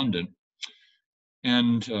London,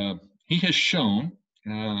 and he has shown,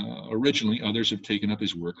 originally others have taken up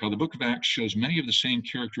his work, how the book of Acts shows many of the same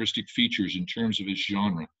characteristic features in terms of its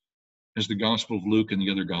genre as the Gospel of Luke and the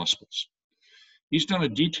other Gospels. He's done a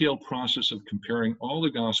detailed process of comparing all the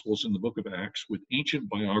Gospels in the book of Acts with ancient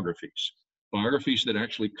biographies that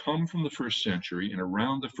actually come from the first century and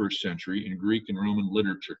around the first century in Greek and Roman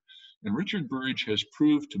literature. And Richard Burridge has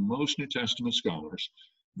proved to most New Testament scholars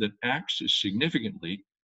that Acts is significantly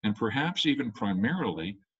and perhaps even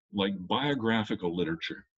primarily like biographical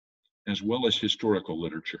literature as well as historical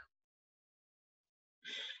literature.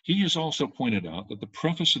 He has also pointed out that the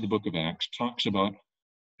preface of the book of Acts talks about,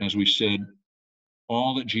 as we said,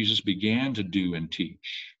 all that Jesus began to do and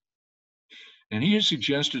teach. And he has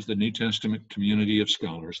suggested to the New Testament community of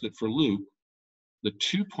scholars that for Luke, the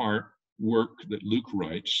two-part work that Luke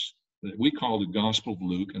writes, that we call the Gospel of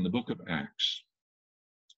Luke and the book of Acts,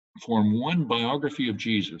 form one biography of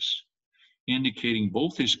Jesus, indicating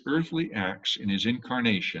both his earthly acts in his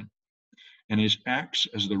incarnation and his acts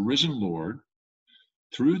as the risen Lord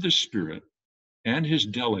through the Spirit and his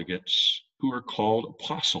delegates who are called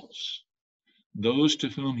apostles, those to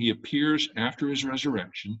whom he appears after his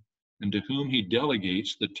resurrection and to whom he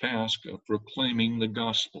delegates the task of proclaiming the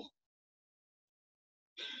gospel.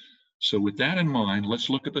 So with that in mind, let's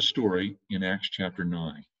look at the story in Acts chapter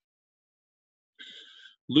 9.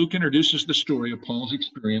 Luke introduces the story of Paul's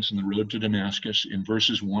experience on the road to Damascus in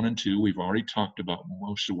verses 1 and 2. We've already talked about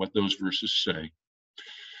most of what those verses say.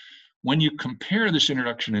 When you compare this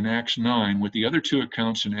introduction in Acts 9 with the other two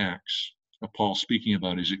accounts in Acts of Paul speaking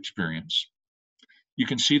about his experience, you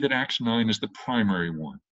can see that Acts 9 is the primary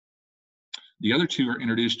one. The other two are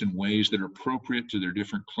introduced in ways that are appropriate to their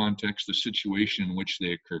different contexts, the situation in which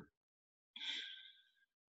they occur.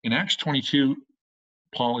 In Acts 22,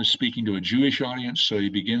 Paul is speaking to a Jewish audience, so he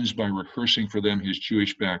begins by rehearsing for them his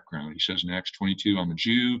Jewish background. He says in Acts 22, I'm a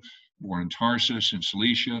Jew, born in Tarsus in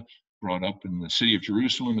Cilicia, brought up in the city of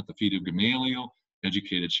Jerusalem at the feet of Gamaliel,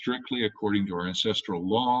 educated strictly according to our ancestral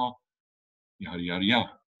law, yada, yada,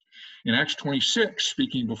 yada. In Acts 26,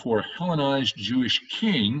 speaking before a Hellenized Jewish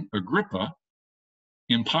king, Agrippa,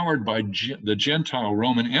 empowered by the Gentile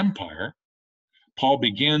Roman Empire, Paul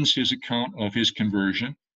begins his account of his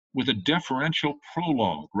conversion with a deferential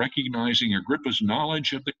prologue, recognizing Agrippa's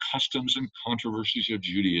knowledge of the customs and controversies of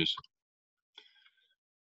Judaism.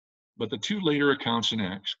 But the two later accounts in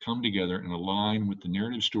Acts come together and align with the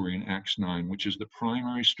narrative story in Acts 9, which is the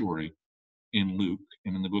primary story in Luke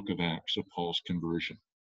and in the book of Acts of Paul's conversion.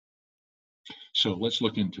 So let's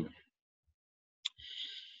look into it.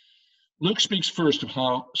 Luke speaks first of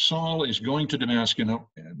how Saul is going to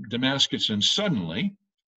Damascus, and suddenly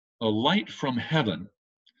a light from heaven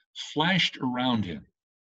flashed around him.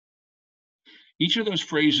 Each of those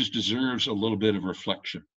phrases deserves a little bit of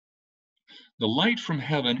reflection. The light from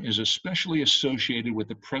heaven is especially associated with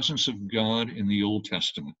the presence of God in the Old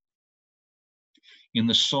Testament, in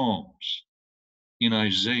the Psalms, in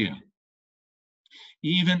Isaiah,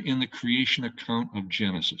 even in the creation account of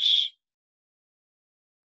Genesis.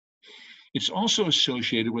 It's also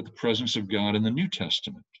associated with the presence of God in the New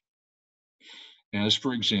Testament. as,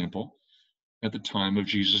 for example, at the time of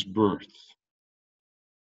Jesus' birth.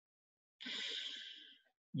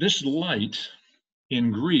 This light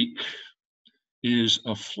in Greek is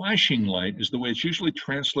a flashing light, is the way it's usually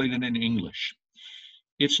translated in English.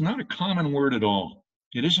 It's not a common word at all.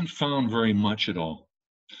 It isn't found very much at all,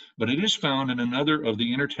 but it is found in another of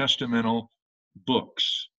the intertestamental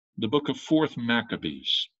books, the book of 4th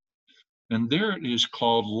Maccabees. And there it is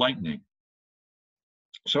called lightning.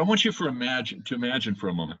 So I want you to imagine for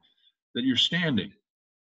a moment that you're standing,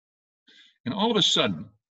 and all of a sudden,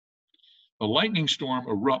 a lightning storm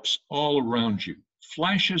erupts all around you,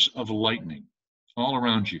 flashes of lightning all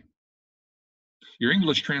around you. Your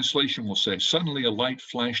English translation will say, suddenly a light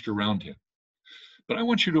flashed around him. But I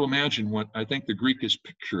want you to imagine what I think the Greek is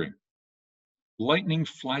picturing. Lightning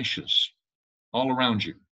flashes all around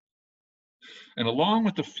you. And along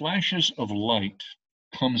with the flashes of light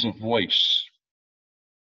comes a voice.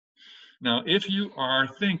 Now, if you are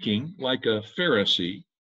thinking like a Pharisee,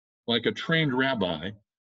 like a trained rabbi,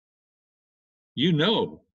 you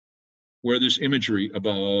know where this imagery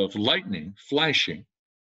of lightning flashing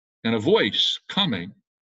and a voice coming,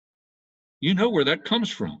 you know where that comes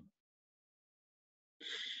from.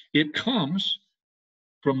 It comes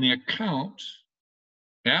from the account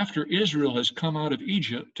after Israel has come out of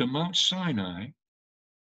Egypt to Mount Sinai.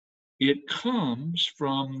 It comes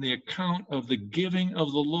from the account of the giving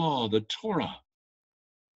of the law, the Torah.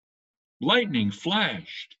 Lightning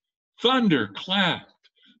flashed, thunder clapped,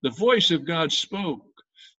 the voice of God spoke.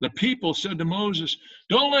 The people said to Moses,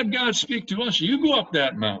 don't let God speak to us, you go up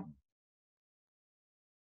that mountain.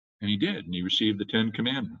 And he did, and he received the 10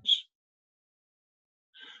 Commandments.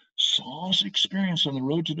 Saul's experience on the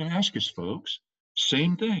road to Damascus, folks,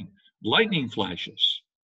 same thing. Lightning flashes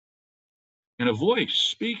and a voice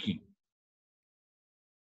speaking.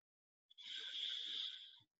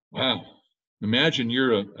 Wow. Imagine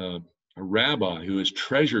you're a rabbi who has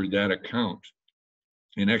treasured that account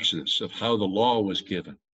in Exodus of how the law was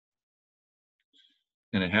given.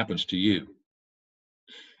 And it happens to you.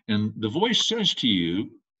 And the voice says to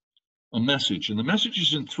you a message, and the message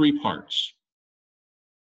is in 3 parts.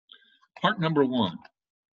 Part number 1,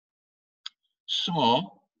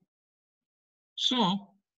 Saul,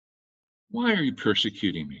 why are you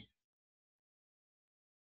persecuting me?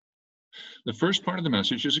 The first part of the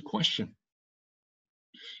message is a question.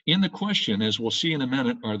 In the question, as we'll see in a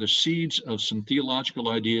minute, are the seeds of some theological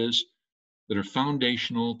ideas that are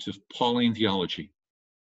foundational to Pauline theology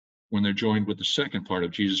when they're joined with the second part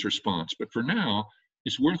of Jesus' response. But for now,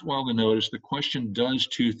 it's worthwhile to notice the question does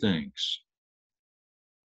 2 things.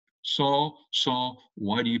 Saul,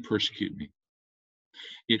 why do you persecute me?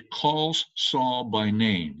 It calls Saul by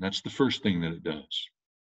name. That's the first thing that it does.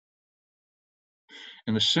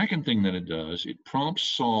 And the second thing that it does, it prompts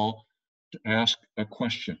Saul to ask a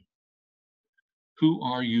question. Who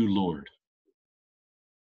are you, Lord?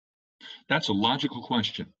 That's a logical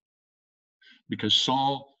question because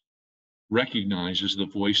Saul recognizes the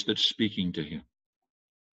voice that's speaking to him.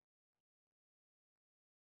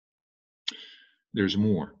 There's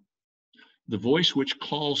more. The voice which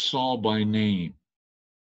calls Saul by name.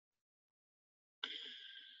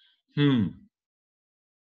 Again,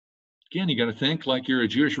 you got to think like you're a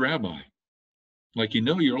Jewish rabbi, like you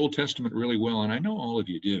know your Old Testament really well, and I know all of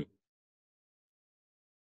you do.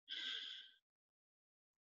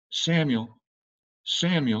 Samuel.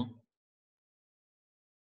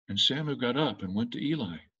 And Samuel got up and went to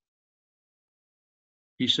Eli.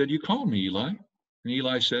 He said, you called me, Eli. And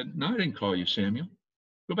Eli said, no, I didn't call you, Samuel.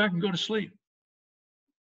 Go back and go to sleep.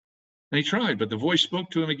 And he tried, but the voice spoke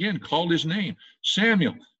to him again, called his name.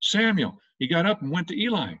 Samuel. He got up and went to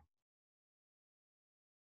Eli.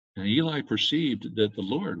 And Eli perceived that the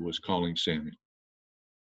Lord was calling Samuel.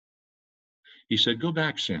 He said, go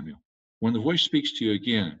back, Samuel. When the voice speaks to you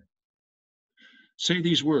again, say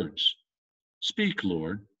these words, speak,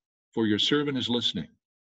 Lord, for your servant is listening.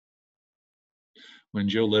 When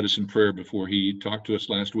Joe led us in prayer before he talked to us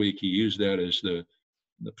last week, he used that as the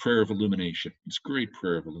prayer of illumination. It's great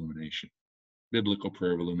prayer of illumination, biblical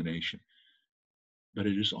prayer of illumination. But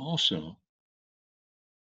it is also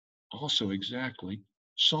exactly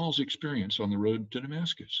Saul's experience on the road to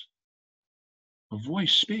Damascus. A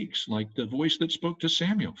voice speaks like the voice that spoke to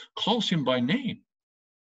Samuel, calls him by name.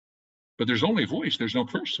 But there's only a voice, there's no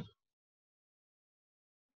person.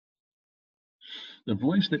 The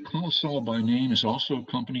voice that calls Saul by name is also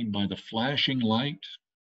accompanied by the flashing light,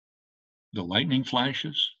 the lightning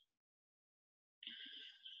flashes.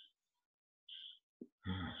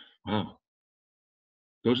 Wow.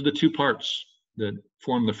 Those are the 2 parts that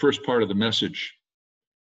form the first part of the message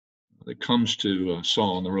that comes to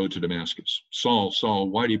Saul on the road to Damascus. Saul, Saul,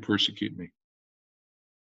 why do you persecute me?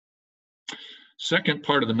 Second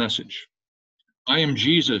part of the message. I am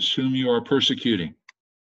Jesus whom you are persecuting.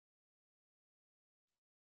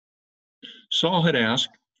 Saul had asked,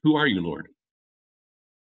 who are you, Lord?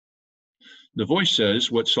 The voice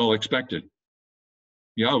says what Saul expected.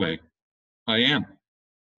 Yahweh, I am.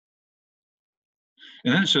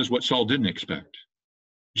 And then it says what Saul didn't expect.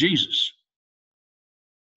 Jesus.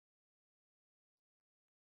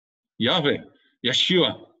 Yahweh,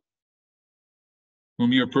 Yeshua,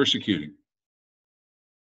 whom you are persecuting.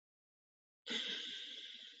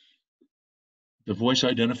 The voice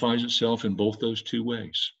identifies itself in both those two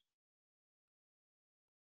ways.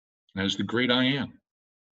 As the great I am.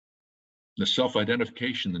 The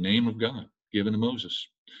self-identification, the name of God given to Moses.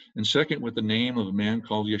 And second, with the name of a man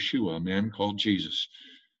called Yeshua, a man called Jesus.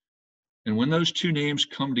 And when those two names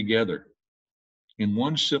come together in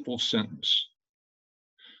one simple sentence,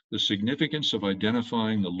 the significance of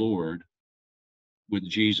identifying the Lord with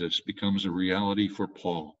Jesus becomes a reality for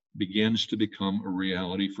Paul, begins to become a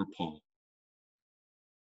reality for Paul.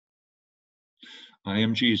 I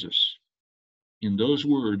am Jesus. In those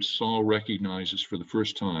words, Saul recognizes for the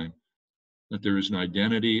first time that there is an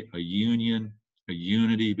identity, a union, a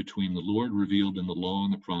unity between the Lord revealed in the law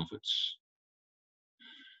and the prophets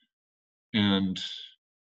and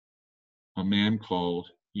a man called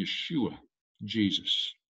Yeshua,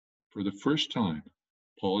 Jesus. For the first time,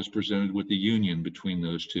 Paul is presented with the union between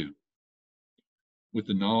those two, with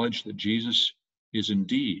the knowledge that Jesus is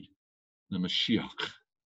indeed the Mashiach,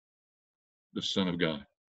 the Son of God.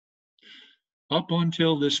 Up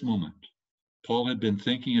until this moment, Paul had been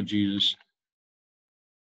thinking of Jesus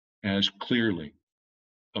as clearly,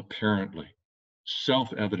 apparently,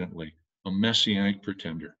 self-evidently, a messianic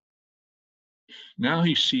pretender. Now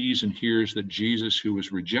he sees and hears that Jesus, who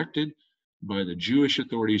was rejected by the Jewish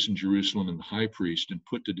authorities in Jerusalem and the high priest and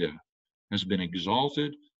put to death, has been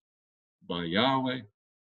exalted by Yahweh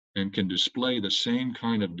and can display the same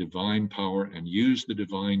kind of divine power and use the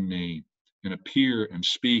divine name and appear and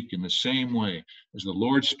speak in the same way as the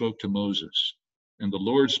Lord spoke to Moses and the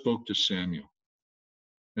Lord spoke to Samuel,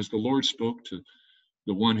 as the Lord spoke to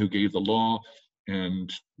the one who gave the law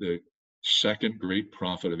and the second great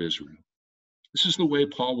prophet of Israel. This is the way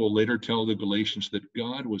Paul will later tell the Galatians that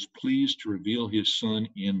God was pleased to reveal his Son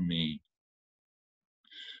in me.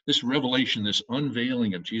 This revelation, this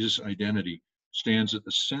unveiling of Jesus' identity, stands at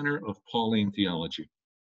the center of Pauline theology.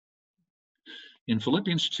 In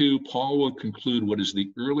Philippians 2, Paul will conclude what is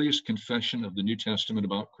the earliest confession of the New Testament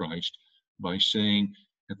about Christ by saying,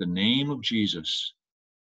 at the name of Jesus,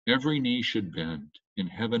 every knee should bend in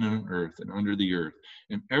heaven and on earth and under the earth,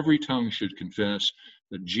 and every tongue should confess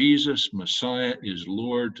that Jesus, Messiah, is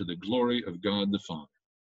Lord to the glory of God the Father.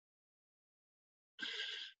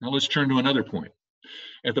 Now let's turn to another point.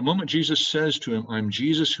 At the moment Jesus says to him, I'm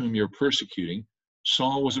Jesus whom you're persecuting,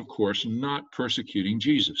 Saul was, of course, not persecuting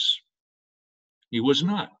Jesus. He was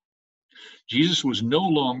not. Jesus was no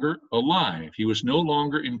longer alive. He was no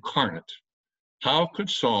longer incarnate. How could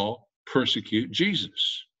Saul persecute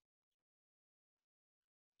Jesus?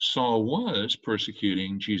 Saul was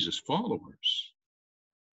persecuting Jesus' followers.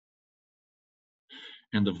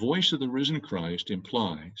 And the voice of the risen Christ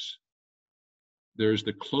implies there's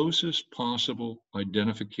the closest possible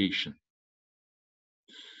identification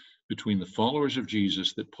between the followers of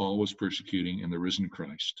Jesus that Paul was persecuting and the risen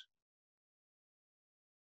Christ.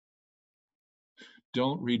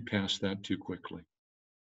 Don't read past that too quickly.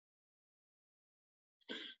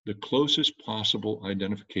 The closest possible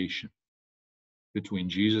identification between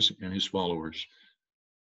Jesus and his followers.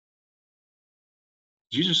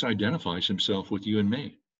 Jesus identifies himself with you and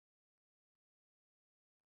me.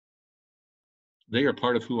 They are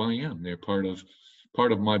part of who I am. They're part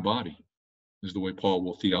of my body, is the way Paul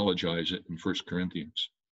will theologize it in 1 Corinthians.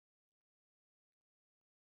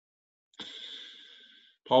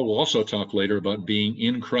 Paul will also talk later about being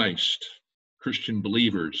in Christ, Christian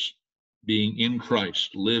believers being in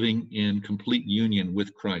Christ, living in complete union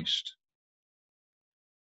with Christ.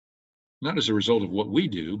 Not as a result of what we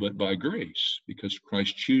do, but by grace, because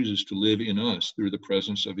Christ chooses to live in us through the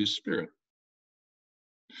presence of his Spirit.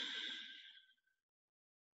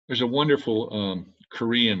 There's a wonderful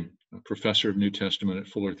Korean professor of New Testament at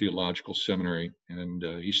Fuller Theological Seminary, and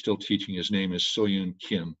he's still teaching. His name is Soyun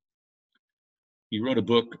Kim. He wrote a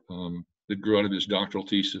book that grew out of his doctoral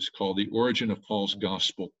thesis called The Origin of Paul's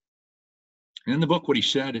Gospel. And in the book, what he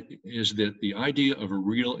said is that the idea of a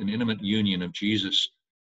real and intimate union of Jesus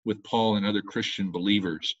with Paul and other Christian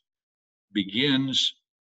believers begins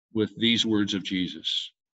with these words of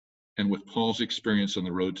Jesus. and with Paul's experience on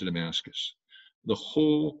the road to Damascus. The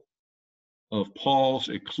whole of Paul's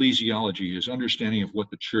ecclesiology, his understanding of what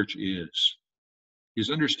the church is, his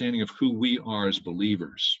understanding of who we are as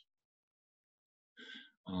believers,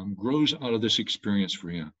 grows out of this experience for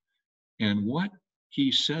him. And what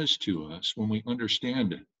he says to us when we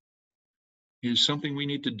understand it is something we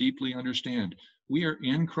need to deeply understand. We are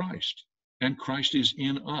in Christ, and Christ is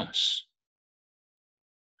in us.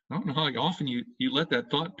 I don't know how often you let that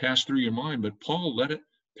thought pass through your mind, but Paul let it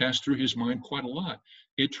pass through his mind quite a lot.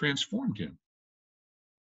 It transformed him.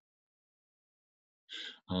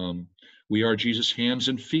 We are Jesus' hands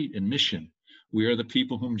and feet in mission. We are the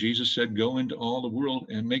people whom Jesus said, go into all the world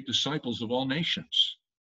and make disciples of all nations.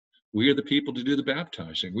 We are the people to do the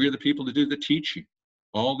baptizing. We are the people to do the teaching,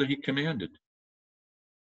 all that he commanded.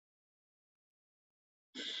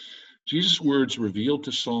 Jesus' words revealed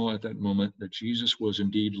to Saul at that moment that Jesus was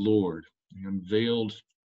indeed Lord. He unveiled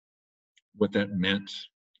what that meant.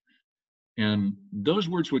 And those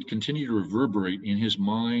words would continue to reverberate in his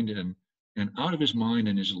mind and out of his mind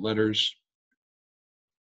in his letters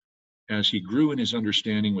as he grew in his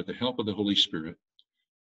understanding with the help of the Holy Spirit,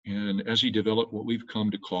 and as he developed what we've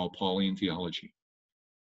come to call Pauline theology.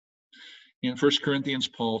 In 1 Corinthians,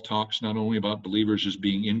 Paul talks not only about believers as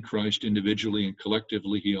being in Christ individually and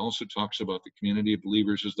collectively, he also talks about the community of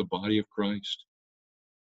believers as the body of Christ.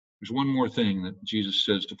 There's one more thing that Jesus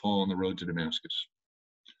says to Paul on the road to Damascus.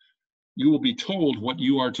 You will be told what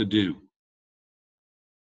you are to do.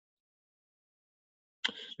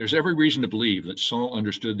 There's every reason to believe that Saul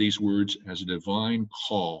understood these words as a divine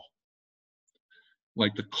call,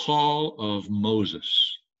 like the call of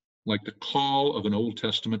Moses, like the call of an Old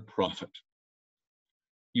Testament prophet.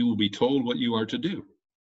 You will be told what you are to do.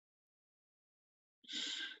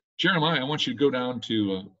 Jeremiah, I want you to go down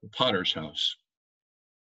to the potter's house.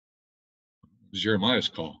 It was Jeremiah's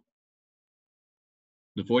call.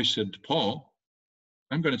 The voice said to Paul,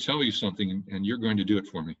 I'm going to tell you something, and you're going to do it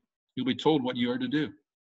for me. You'll be told what you are to do.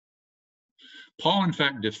 Paul, in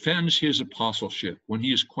fact, defends his apostleship when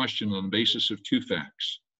he is questioned on the basis of two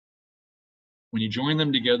facts. When you join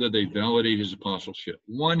them together, they validate his apostleship.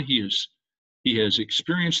 One, he has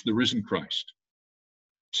experienced the risen Christ.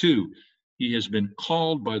 Two, he has been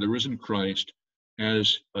called by the risen Christ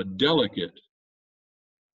as a delegate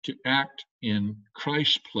to act in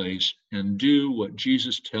Christ's place and do what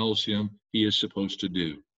Jesus tells him he is supposed to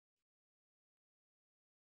do.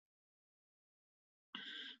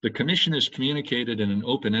 The commission is communicated in an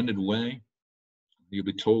open-ended way. You'll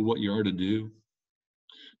be told what you are to do.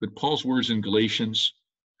 But Paul's words in Galatians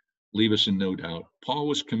leave us in no doubt. Paul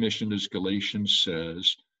was commissioned, as Galatians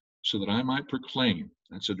says, so that I might proclaim,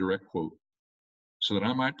 that's a direct quote, so that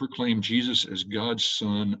I might proclaim Jesus as God's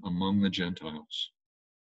Son among the Gentiles.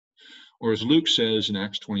 Or as Luke says in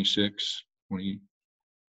Acts 26, when he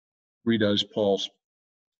redoes Paul's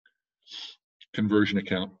conversion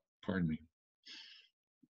account, pardon me.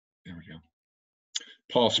 There we go.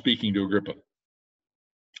 Paul, speaking to Agrippa,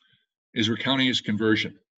 is recounting his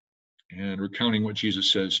conversion and recounting what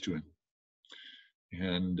Jesus says to him.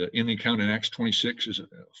 And in the account in Acts 26 is a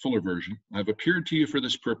fuller version. I've appeared to you for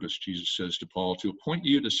this purpose, Jesus says to Paul, to appoint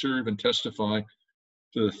you to serve and testify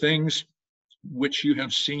to the things which you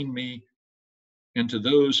have seen me and to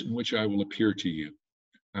those in which I will appear to you.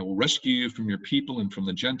 I will rescue you from your people and from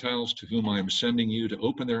the Gentiles to whom I am sending you, to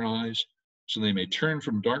open their eyes so they may turn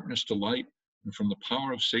from darkness to light and from the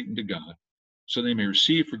power of Satan to God, so they may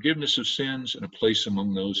receive forgiveness of sins and a place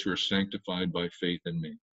among those who are sanctified by faith in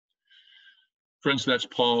me. Friends, that's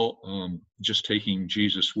Paul just taking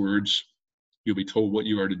Jesus' words. You'll be told what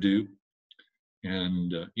you are to do.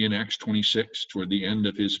 And in Acts 26, toward the end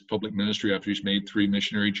of his public ministry, after he's made 3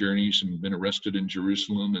 missionary journeys and been arrested in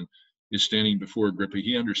Jerusalem and is standing before Agrippa,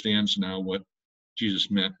 he understands now what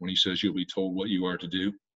Jesus meant when he says, you'll be told what you are to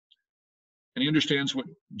do. And he understands what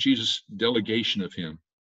Jesus' delegation of him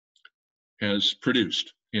has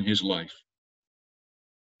produced in his life.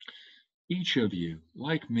 Each of you,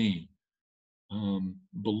 like me,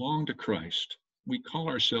 belong to Christ. We call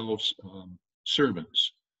ourselves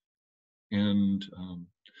servants. And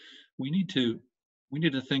we need to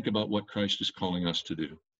think about what Christ is calling us to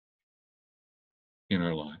do in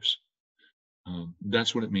our lives.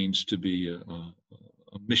 That's what it means to be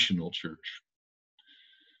a missional church.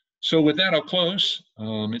 So with that, I'll close.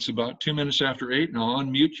 It's about 2 minutes after 8, and I'll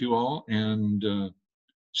unmute you all and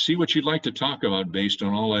see what you'd like to talk about based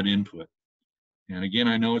on all that input. And again,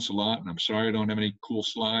 I know it's a lot, and I'm sorry I don't have any cool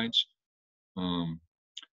slides,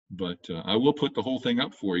 but I will put the whole thing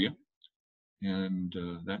up for you. And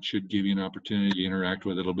that should give you an opportunity to interact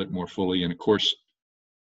with it a little bit more fully. And of course,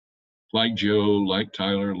 like Joe, like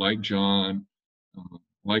Tyler, like John,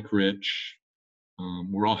 like Rich.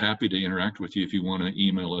 We're all happy to interact with you if you want to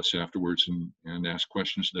email us afterwards and ask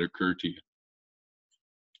questions that occur to you.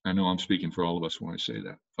 I know I'm speaking for all of us when I say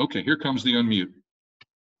that. Okay, here comes the unmute.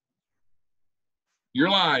 You're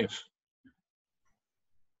live.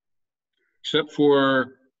 Except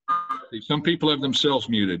for some people have themselves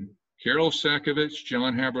muted. Carol Sakovich,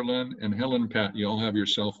 John Haberlin, and Helen Pat, you all have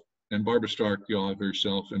yourself, and Barbara Stark, you all have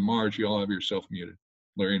yourself, and Marge, you all have yourself muted.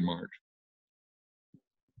 Larry and Marge.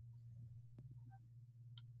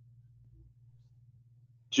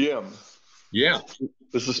 Jim. Yeah.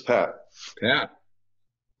 This is Pat. Pat.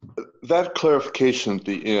 That clarification at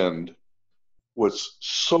the end was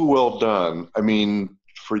so well done. I mean,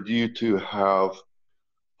 for you to have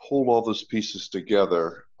pulled all those pieces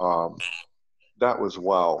together, that was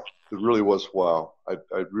wow. It really was wow. I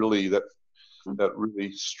really, that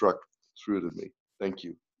really struck through to me. Thank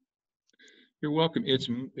you. You're welcome.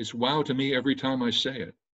 It's wow to me every time I say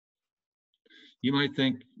it. You might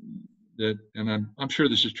think that, and I'm sure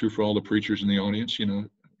this is true for all the preachers in the audience, you know,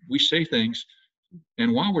 we say things,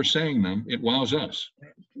 and while we're saying them, it wows us.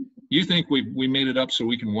 You think we made it up so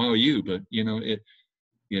we can wow you, but you know,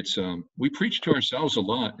 we preach to ourselves a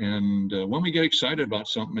lot, and when we get excited about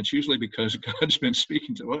something, it's usually because God's been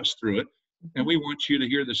speaking to us through it, and we want you to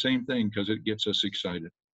hear the same thing because it gets us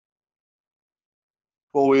excited.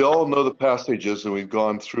 Well, we all know the passages and we've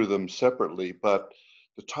gone through them separately, but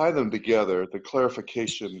to tie them together, the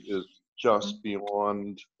clarification is just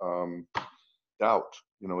beyond doubt.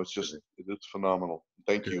 You know, it's phenomenal.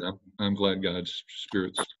 Thank you. I'm glad God's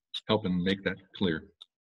Spirit's helping make that clear.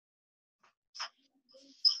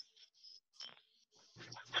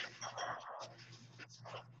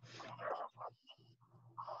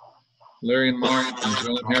 Larry and Mark and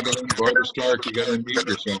John Haberlin, Barbara Stark, you got to unmute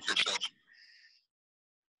yourself.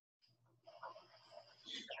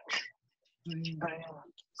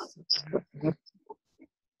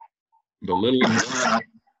 The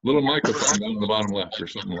little microphone down in the bottom left or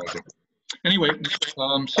something like it. Anyway,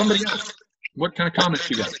 somebody else. What kind of comments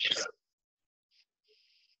you got?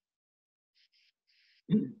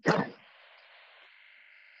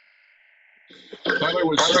 Tyler,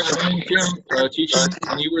 was Soyoon Kim teaching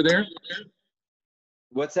when you were there?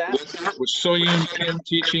 What's that? Was Soyoon Kim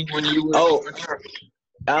teaching when you were? Oh,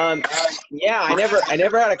 yeah. I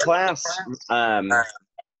never had a class,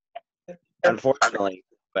 unfortunately.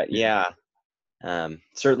 But yeah,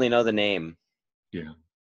 certainly know the name. Yeah.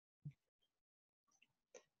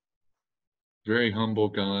 Very humble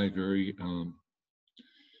guy. Very.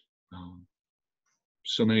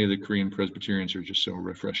 So many of the Korean Presbyterians are just so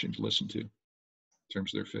refreshing to listen to. In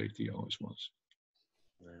terms of their faith, he always was.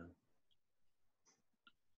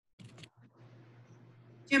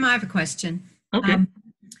 Jim, I have a question. Okay.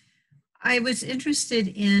 I was interested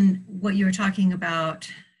in what you were talking about,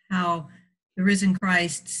 how the risen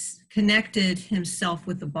Christ connected himself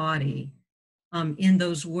with the body in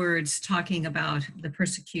those words talking about the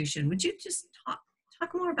persecution. Would you just talk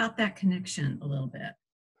more about that connection a little bit?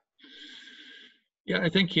 Yeah, I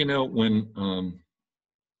think, you know, when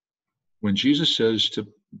Jesus says to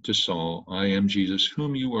Saul, I am Jesus,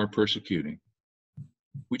 whom you are persecuting,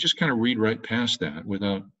 we just kind of read right past that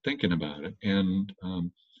without thinking about it. And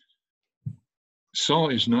Saul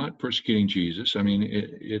is not persecuting Jesus. I mean,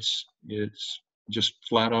 it's just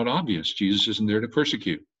flat out obvious. Jesus isn't there to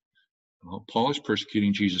persecute. Well, Paul is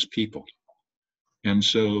persecuting Jesus' people. And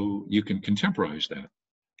so you can contemporize that.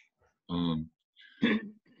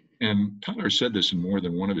 And Tyler said this in more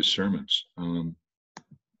than one of his sermons.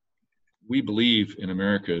 We believe in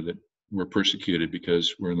America that we're persecuted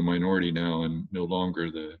because we're in the minority now and no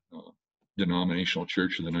longer the denominational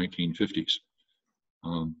church of the 1950s.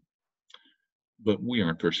 But we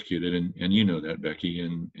aren't persecuted, and you know that, Becky,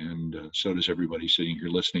 and so does everybody sitting here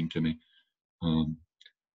listening to me.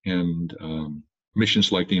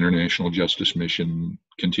 Missions like the International Justice Mission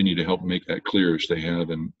continue to help make that clear, as they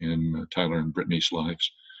have in Tyler and Brittany's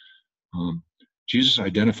lives. Jesus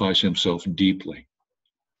identifies himself deeply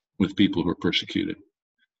with people who are persecuted,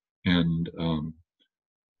 and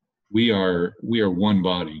we are one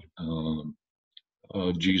body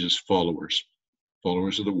of Jesus followers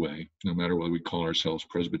of the way, no matter whether we call ourselves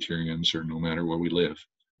Presbyterians or no matter where we live.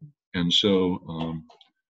 And so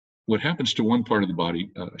what happens to one part of the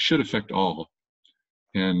body should affect all,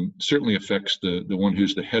 and certainly affects the one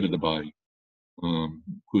who's the head of the body,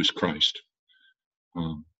 who's Christ.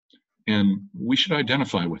 And we should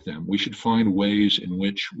identify with them. We should find ways in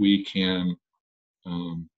which we can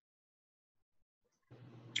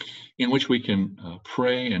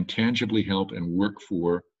pray and tangibly help and work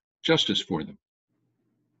for justice for them.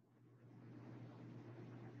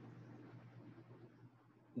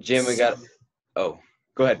 Jim, we got, oh,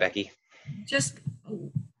 go ahead, Becky. Just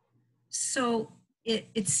so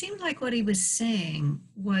it seemed like what he was saying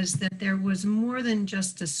was that there was more than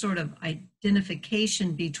just a sort of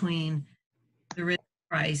identification between the risen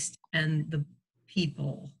Christ and the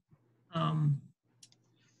people,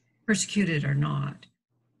 persecuted or not.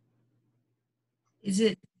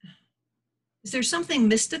 Is there something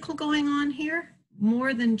mystical going on here,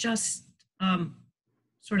 more than just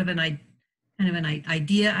sort of an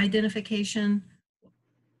idea identification?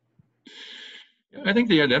 I think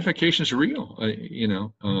the identification is real,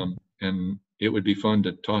 and it would be fun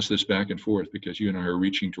to toss this back and forth because you and I are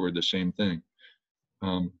reaching toward the same thing.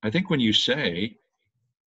 I think when you say,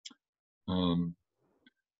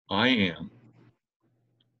 I am,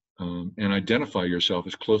 and identify yourself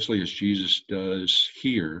as closely as Jesus does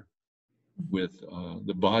here with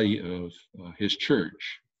the body of his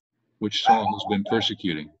church, which Saul has been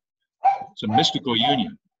persecuting. It's a mystical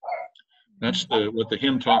union. That's what the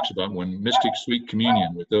hymn talks about when mystic sweet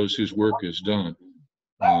communion with those whose work is done.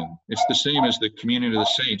 It's the same as the communion of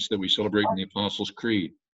the saints that we celebrate in the Apostles'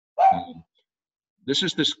 Creed. This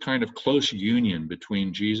is this kind of close union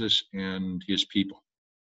between Jesus and his people.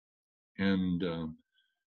 And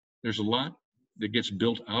there's a lot that gets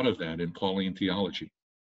built out of that in Pauline theology.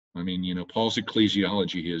 I mean, Paul's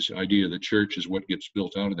ecclesiology, his idea of the church is what gets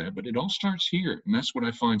built out of that, but it all starts here. And that's what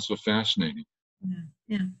I find so fascinating.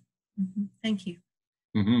 Yeah. Mm-hmm. Thank you.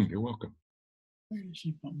 Mm-hmm. You're welcome.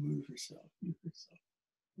 Move herself.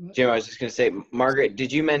 Jim, I was just going to say, Margaret,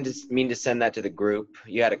 did you mean to send that to the group?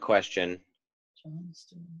 You had a question.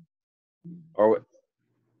 Or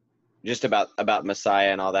just about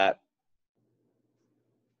Messiah and all that?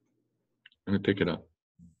 Let me pick it up.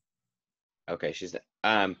 Okay, she's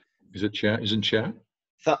Is it chat? Is it chat?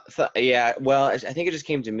 Yeah, well, I think it just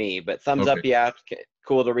came to me, but thumbs up, yeah.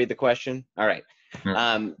 Cool to read the question. All right.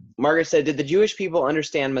 Margaret said, did the Jewish people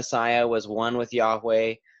understand Messiah was one with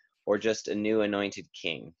Yahweh or just a new anointed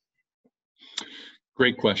king?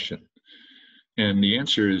 Great question. And the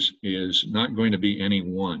answer is not going to be any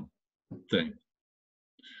one thing.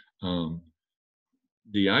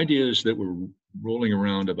 The ideas that were rolling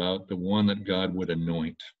around about the one that God would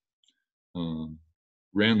anoint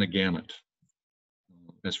ran the gamut,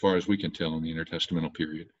 as far as we can tell, in the intertestamental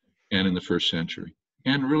period and in the first century.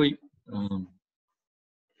 And really,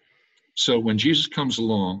 so when Jesus comes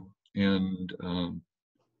along and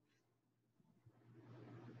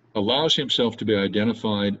allows himself to be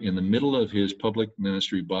identified in the middle of his public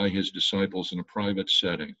ministry by his disciples in a private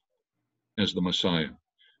setting as the Messiah,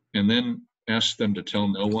 and then asks them to tell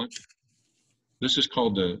no one, this is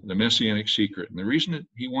called the Messianic secret. And the reason that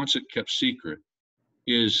he wants it kept secret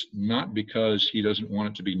is not because he doesn't want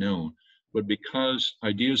it to be known, but because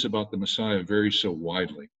ideas about the Messiah vary so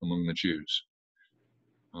widely among the Jews.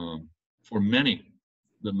 For many,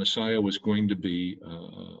 the Messiah was going to be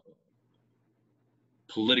a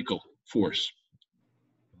political force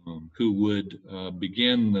who would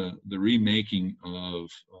begin the remaking of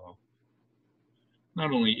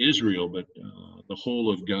not only Israel, but the whole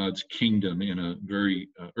of God's kingdom in a very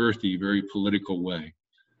earthy, very political way.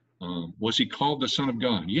 Was he called the Son of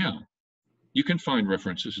God? Yeah. You can find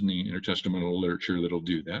references in the intertestamental literature that'll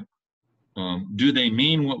do that. Do they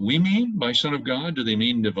mean what we mean by Son of God? Do they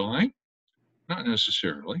mean divine? Not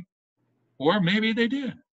necessarily. Or maybe they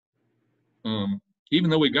did. Even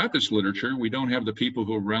though we got this literature, we don't have the people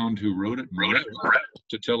who wrote it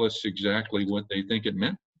to tell us exactly what they think it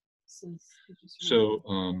meant.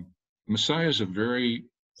 So Messiah is a very,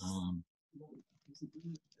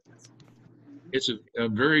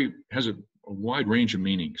 has a wide range of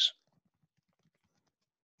meanings.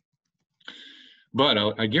 But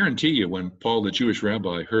I guarantee you, when Paul, the Jewish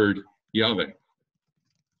rabbi, heard Yahweh,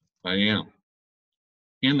 I am,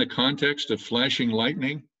 in the context of flashing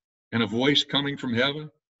lightning and a voice coming from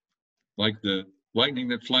heaven, like the lightning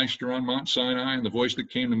that flashed around Mount Sinai and the voice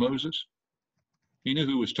that came to Moses, he knew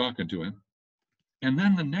who was talking to him. And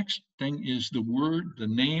then the next thing is the word, the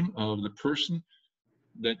name of the person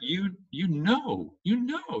that you know,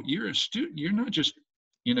 you're a student. You're not just,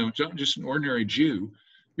 not just an ordinary Jew.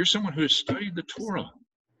 You're someone who has studied the Torah.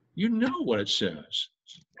 You know what it says.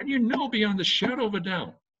 And you know beyond the shadow of a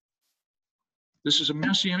doubt. This is a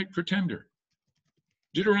messianic pretender.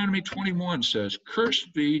 Deuteronomy 21 says,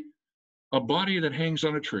 cursed be a body that hangs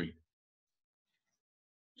on a tree.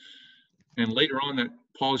 And later on that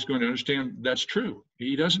Paul is going to understand that's true.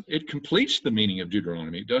 It completes the meaning of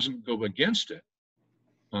Deuteronomy. It doesn't go against it.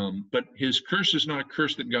 But his curse is not a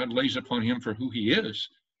curse that God lays upon him for who he is.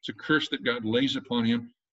 It's a curse that God lays upon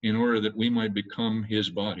him in order that we might become his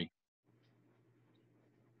body.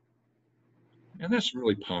 And that's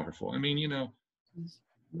really powerful. I mean, you know,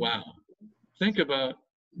 wow. Think about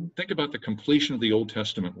the completion of the Old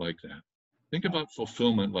Testament like that. Think about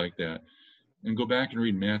fulfillment like that. And go back and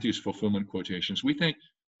read Matthew's fulfillment quotations. We think,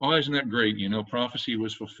 oh, isn't that great? You know, prophecy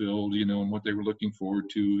was fulfilled, you know, and what they were looking forward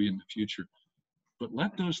to in the future. But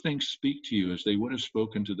let those things speak to you as they would have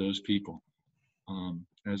spoken to those people,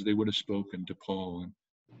 as they would have spoken to Paul, and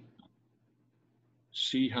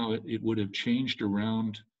see how it would have changed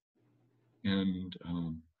around. And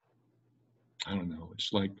I don't know,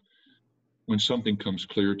 it's like when something comes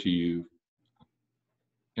clear to you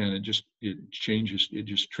and it changes, it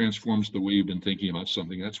just transforms the way you've been thinking about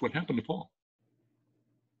something. That's what happened to Paul.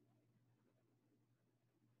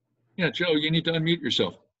 Yeah, Joe, you need to unmute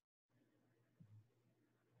yourself.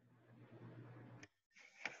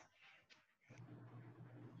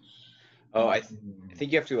 Oh, I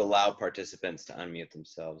think you have to allow participants to unmute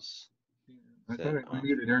themselves. I thought I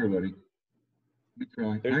unmuted everybody.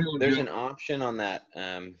 There's an option on that.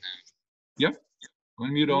 Yep,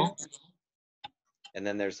 unmute all. And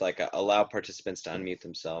then there's like allow participants to unmute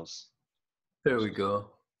themselves. There we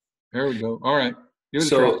go. There we go. All right.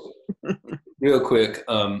 So real quick,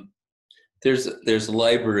 there's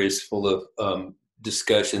libraries full of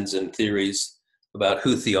discussions and theories about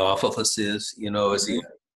who Theophilus is. You know, is he a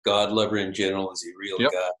God lover in general? Is he real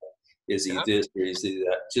God? Is he this or is he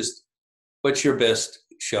that? Just what's your best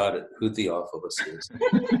shot at who Theophilus is?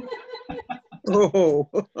 Oh,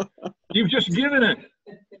 you've just given it.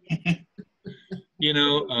 You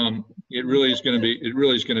know, it really is going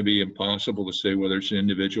to be impossible to say whether it's an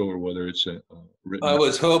individual or whether it's a written. I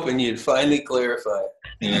was hoping you'd finally clarify.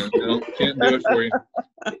 Yeah, no, can't do it for you.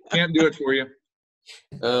 Can't do it for you.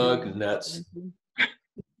 Oh, nuts.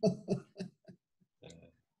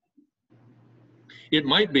 It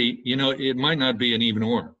might be, you know, it might not be an even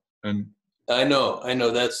or. And I know.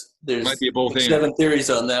 There's might be both 7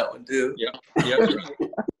 theories on that one too. Yeah, that's right.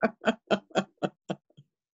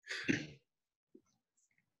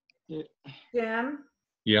 Jim,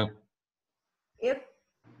 Yeah. if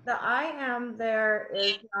the I am there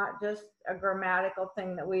is not just a grammatical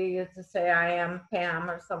thing that we use to say I am Pam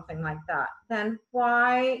or something like that, then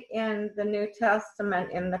why in the New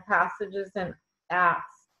Testament, in the passages in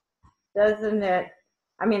Acts, doesn't it,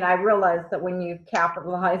 I mean, I realize that when you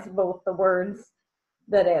capitalize both the words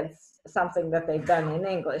that it's something that they've done in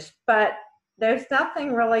English, but there's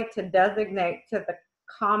nothing really to designate to the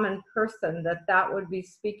common person that would be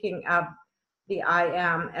speaking of the I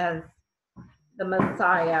am as the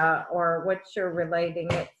Messiah or what you're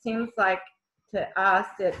relating. It seems like to us,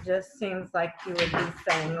 it just seems like you would be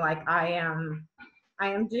saying like, I am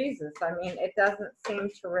Jesus. I mean, it doesn't seem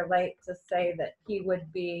to relate to say that he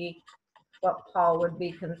would be what Paul would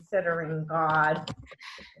be considering God,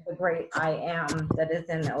 the great I am that is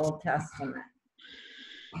in the Old Testament.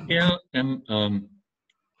 Yeah, and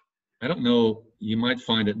I don't know, you might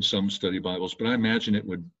find it in some study Bibles, but I imagine it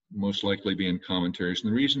would most likely be in commentaries.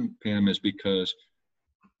 And the reason, Pam, is because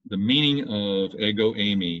the meaning of ego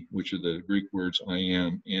eimi, which are the Greek words I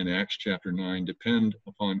am, in Acts chapter 9, depend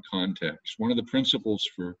upon context. One of the principles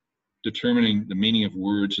for determining the meaning of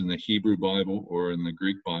words in the Hebrew Bible or in the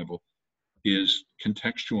Greek Bible is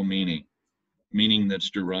contextual meaning that's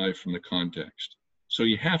derived from the context. So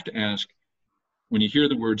you have to ask, when you hear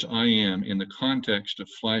the words I am in the context of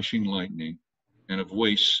flashing lightning and a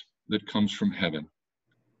voice that comes from heaven,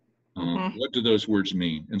 what do those words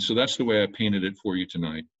mean? And so that's the way I painted it for you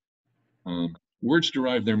tonight. Words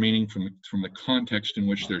derive their meaning from the context in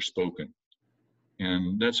which they're spoken.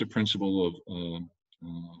 And that's a principle of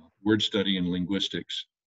word study and linguistics.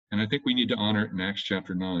 And I think we need to honor it in Acts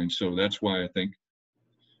chapter 9. So that's why I think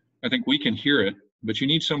we can hear it, but you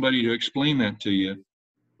need somebody to explain that to you,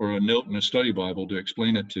 or a note in a study Bible to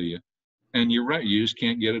explain it to you. And you're right, you just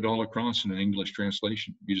can't get it all across in an English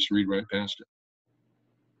translation. You just read right past it.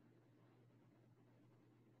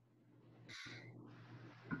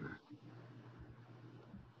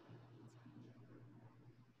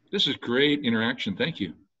 This is great interaction. Thank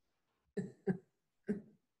you.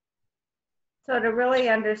 So to really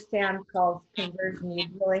understand Paul's conversion,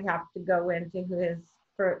 you'd really have to go into his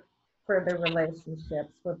further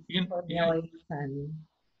relationships with Cornelius and...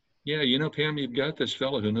 Yeah, you know, Pam, you've got this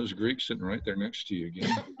fellow who knows Greek sitting right there next to you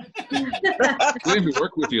again. Let me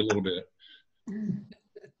work with you a little bit.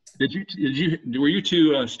 Were you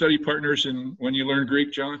two study partners when you learned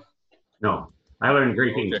Greek, John? No, I learned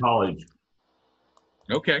Greek in college.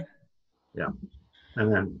 Okay. Yeah,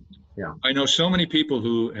 and then yeah. I know so many people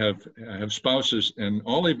who have spouses, and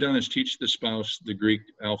all they've done is teach the spouse the Greek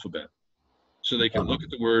alphabet, so they can look at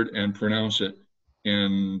the word and pronounce it,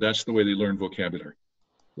 and that's the way they learn vocabulary.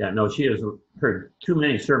 Yeah, no, she has heard too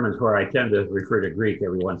many sermons where I tend to refer to Greek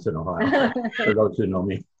every once in a while, for those who know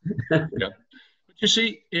me. Yeah. But you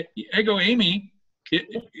see, ego eimi,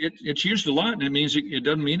 it's used a lot, and it means it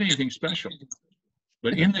doesn't mean anything special.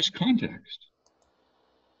 But in this context,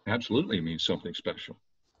 absolutely means something special,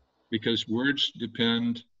 because words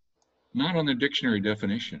depend not on the dictionary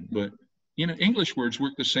definition, but English words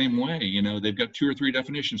work the same way. They've got 2 or 3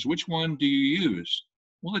 definitions. Which one do you use?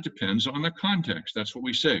 Well, it depends on the context. That's what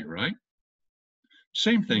we say, right?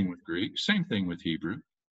 Same thing with Greek, same thing with Hebrew.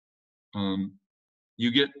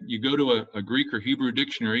 You go to a Greek or Hebrew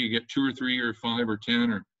dictionary, you get 2 or 3 or 5 or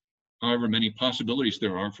 10 or however many possibilities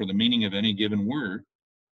there are for the meaning of any given word,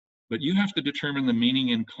 but you have to determine the meaning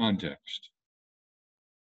in context.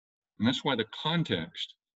 And that's why the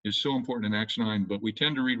context is so important in Acts 9, but we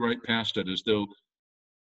tend to read right past it as though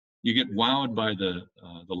you get wowed by the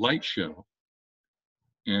light show,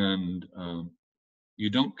 and you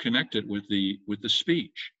don't connect it with the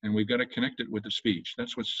speech. And we've got to connect it with the speech.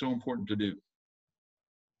 That's what's so important to do.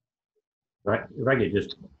 Right. If I could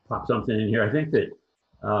just pop something in here, I think that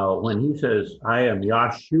when he says, "I am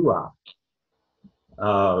Yahshua,"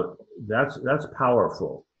 that's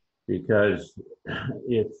powerful, because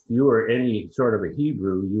if you were any sort of a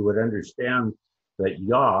Hebrew, you would understand that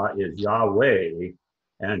Yah is Yahweh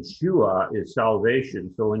and Shua is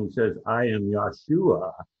salvation. So when he says, "I am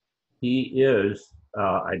Yahshua," he is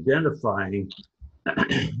identifying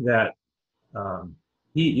that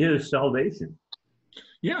he is salvation.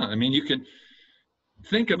 Yeah, I mean, you can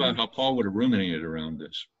think about how Paul would have ruminated around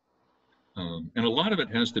this. And a lot of it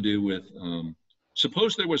has to do with,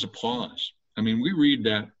 suppose there was a pause. I mean, we read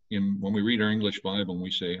that when we read our English Bible, and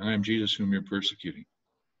we say, "I am Jesus whom you're persecuting."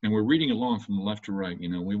 And we're reading along from left to right.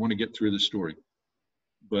 We want to get through the story.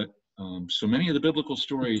 But so many of the biblical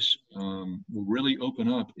stories will really open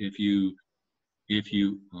up if you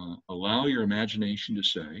allow your imagination to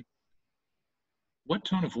say, what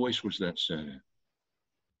tone of voice was that said in?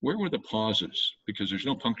 Where were the pauses? Because there's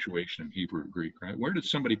no punctuation in Hebrew or Greek, right? Where did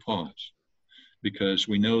somebody pause? Because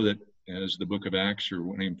we know that as the book of Acts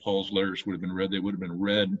or any of Paul's letters would have been read, they would have been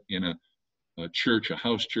read in a church, a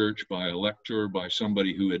house church, by a lector, by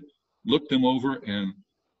somebody who had looked them over and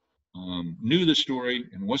knew the story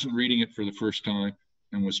and wasn't reading it for the first time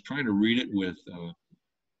and was trying to read it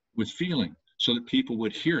with feeling so that people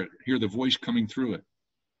would hear the voice coming through it.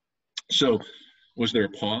 So was there a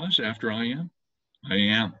pause after "I am"? I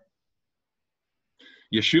am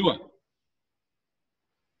Yeshua.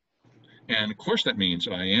 And of course that means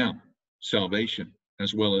I am salvation,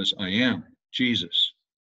 as well as I am Jesus.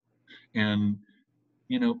 And,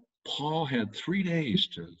 Paul had 3 days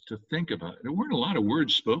to think about it. There weren't a lot of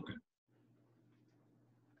words spoken.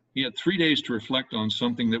 He had 3 days to reflect on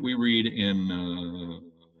something that we read in,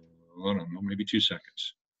 I don't know, maybe 2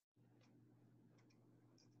 seconds.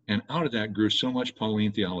 And out of that grew so much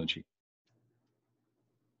Pauline theology.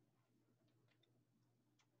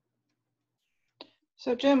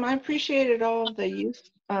 So Jim, I appreciated all of the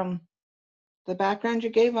background you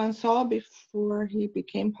gave on Saul before he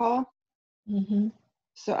became Paul. Mm-hmm.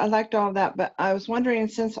 So I liked all of that, but I was wondering,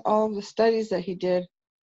 since all of the studies that he did,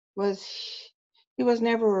 he was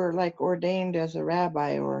never like ordained as a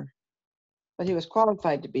rabbi, but he was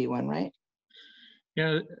qualified to be one, right?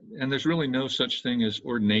 Yeah, and there's really no such thing as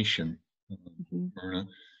ordination, Myrna.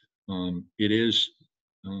 It is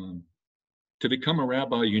to become a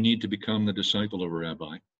rabbi, you need to become the disciple of a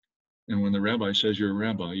rabbi. And when the rabbi says you're a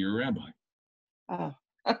rabbi, you're a rabbi. Oh.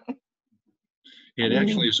 It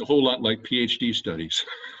actually is a whole lot like PhD studies.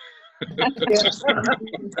 Because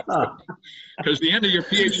the end of your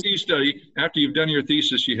PhD study, after you've done your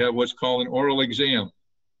thesis, you have what's called an oral exam.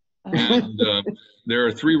 And there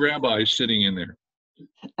are 3 rabbis sitting in there.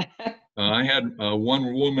 I had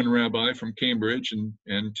one woman rabbi from Cambridge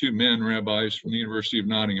and 2 men rabbis from the University of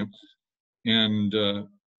Nottingham. And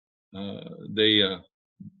they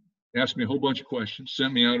asked me a whole bunch of questions,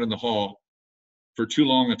 sent me out in the hall for too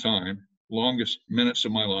long a time, longest minutes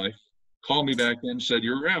of my life, called me back in and said,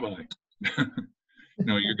 "You're a rabbi."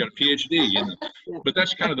 You've got a PhD, Yeah. But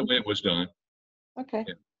that's kind of the way it was done. Okay.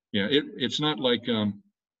 Yeah. It's not like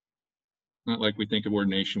we think of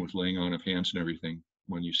ordination with laying on of hands and everything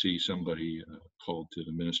when you see somebody called to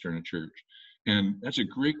the minister in a church. And that's a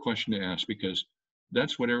great question to ask, because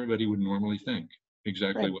that's what everybody would normally think.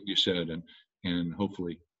 Exactly right. What you said, and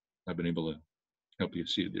hopefully I've been able to help you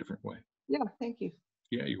see it a different way. Yeah, thank you.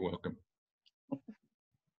 Yeah, you're welcome.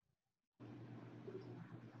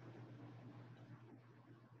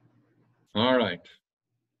 All right.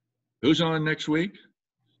 Who's on next week?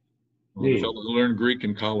 Well, the fellow who learned Greek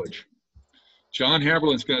in college. John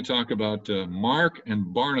Haberlin's going to talk about Mark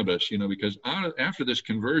and Barnabas, because after this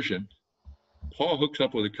conversion, Paul hooks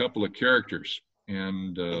up with a couple of characters,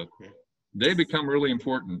 and they become really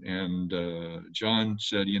important. And John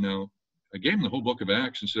said, I gave him the whole book of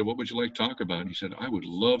Acts and said, what would you like to talk about? And he said, I would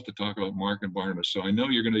love to talk about Mark and Barnabas. So I know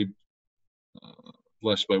you're going to be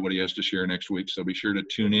blessed by what he has to share next week. So be sure to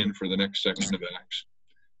tune in for the next section of Acts.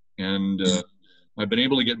 And I've been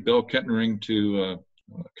able to get Bill Kettering to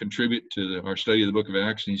contribute to our study of the book of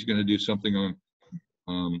Acts. And he's going to do something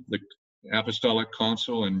on the Apostolic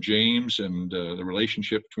Council and James and the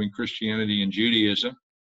relationship between Christianity and Judaism.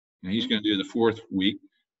 And he's going to do the 4th week.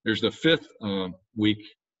 There's the 5th week,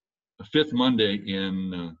 the 5th Monday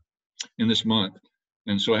in this month.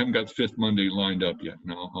 And so I haven't got the 5th Monday lined up yet.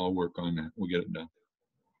 And I'll work on that. We'll get it done.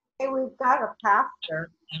 Hey, we've got a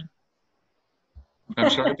pastor. I'm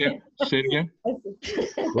sorry, Dan. Say it again.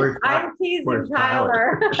 I'm teasing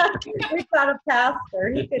Tyler. We've got a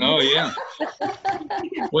pastor. He can, Oh, yeah.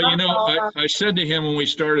 Well, I said to him when we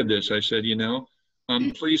started this, I said,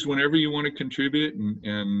 please, whenever you want to contribute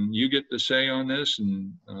and you get the say on this,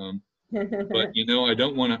 and but I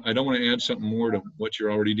don't want to add something more to what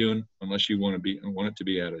you're already doing unless you want it to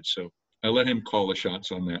be added. So I let him call the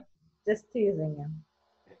shots on that. Just teasing him.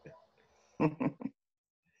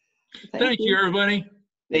 Thank you, everybody.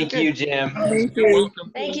 Thank you, Jim. You're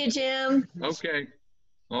welcome. Thank you, Jim. Okay.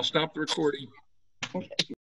 I'll stop the recording.